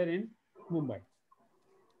program there in Mumbai.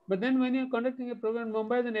 But then when you're conducting a program in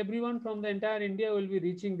Mumbai, then everyone from the entire India will be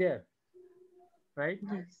reaching there, right?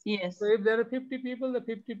 Yes. So if there are 50 people, the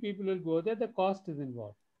 50 people will go there, the cost is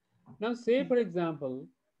involved. Now, say, for example,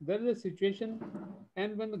 there is a situation,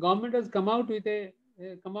 and when the government has come out with a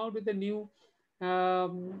new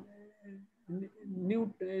um,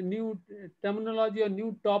 new terminology or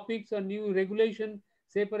new topics or new regulation.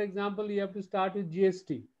 Say, for example, you have to start with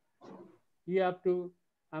GST. You have to,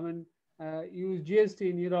 use GST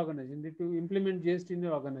in your organization. You need to implement GST in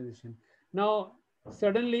your organization. Now,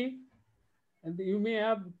 suddenly, you may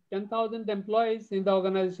have 10,000 employees in the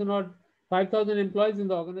organization or 5,000 employees in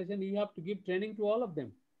the organization. You have to give training to all of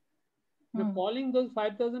them. Now, calling those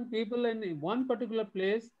 5,000 people in one particular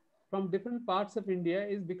place from different parts of India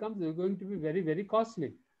becomes going to be very, very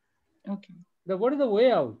costly. Okay. What is the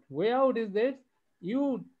way out? Way out is that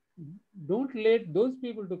you don't let those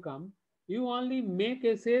people to come. You only make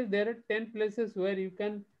a say there are 10 places where you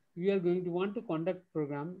are going to want to conduct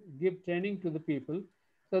program, give training to the people.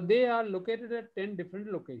 So they are located at 10 different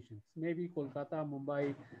locations, maybe Kolkata,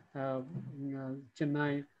 Mumbai,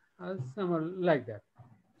 Chennai, somewhere like that.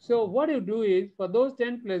 So what you do is, for those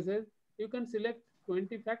 10 places, you can select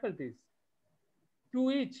 20 faculties, two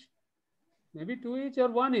each, maybe two each or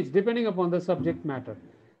one each, depending upon the subject matter.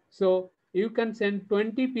 So you can send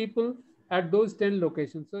 20 people at those 10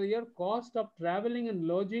 locations. So your cost of traveling and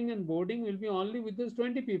lodging and boarding will be only with those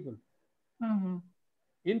 20 people.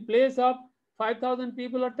 In place of 5,000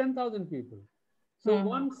 people or 10,000 people. So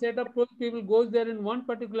one set of people goes there in one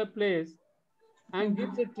particular place and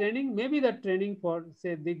gives a training. Maybe that training for,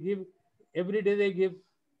 say, they give every day, they give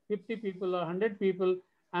 50 people or 100 people,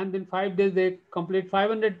 and in 5 days they complete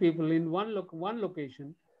 500 people in one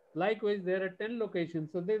location. Likewise, there are 10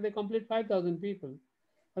 locations, so they complete 5,000 people.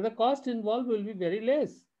 And the cost involved will be very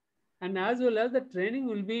less, and as well as the training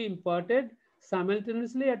will be imparted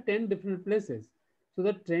simultaneously at 10 different places. So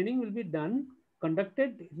the training will be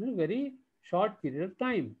conducted in a very short period of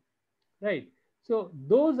time, right? So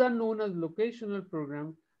those are known as locational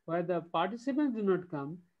programs, where the participants do not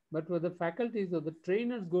come, but where the faculties or the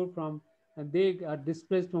trainers go from, and they are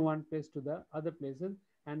displaced from one place to the other places,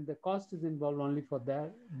 and the cost is involved only for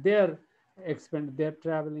their expense, their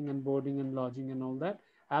traveling and boarding and lodging and all that,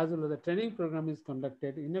 as well as the training program is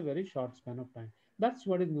conducted in a very short span of time. That's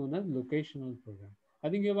what is known as locational program. I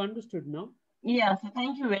think you've understood now. Yeah, so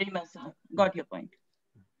thank you very much, sir. Got your point.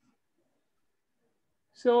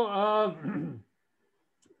 So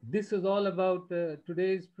this is all about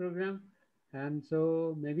today's program, and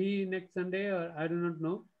so maybe next Sunday, or I do not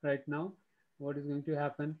know right now what is going to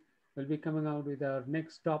happen. We'll be coming out with our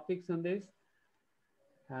next topics on this,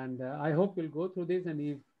 and I hope we'll go through this and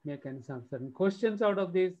you make some certain questions out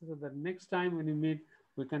of this, so that next time when we meet,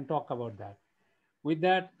 we can talk about that. With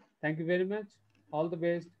that, thank you very much. All the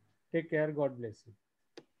best. Take care. God bless you.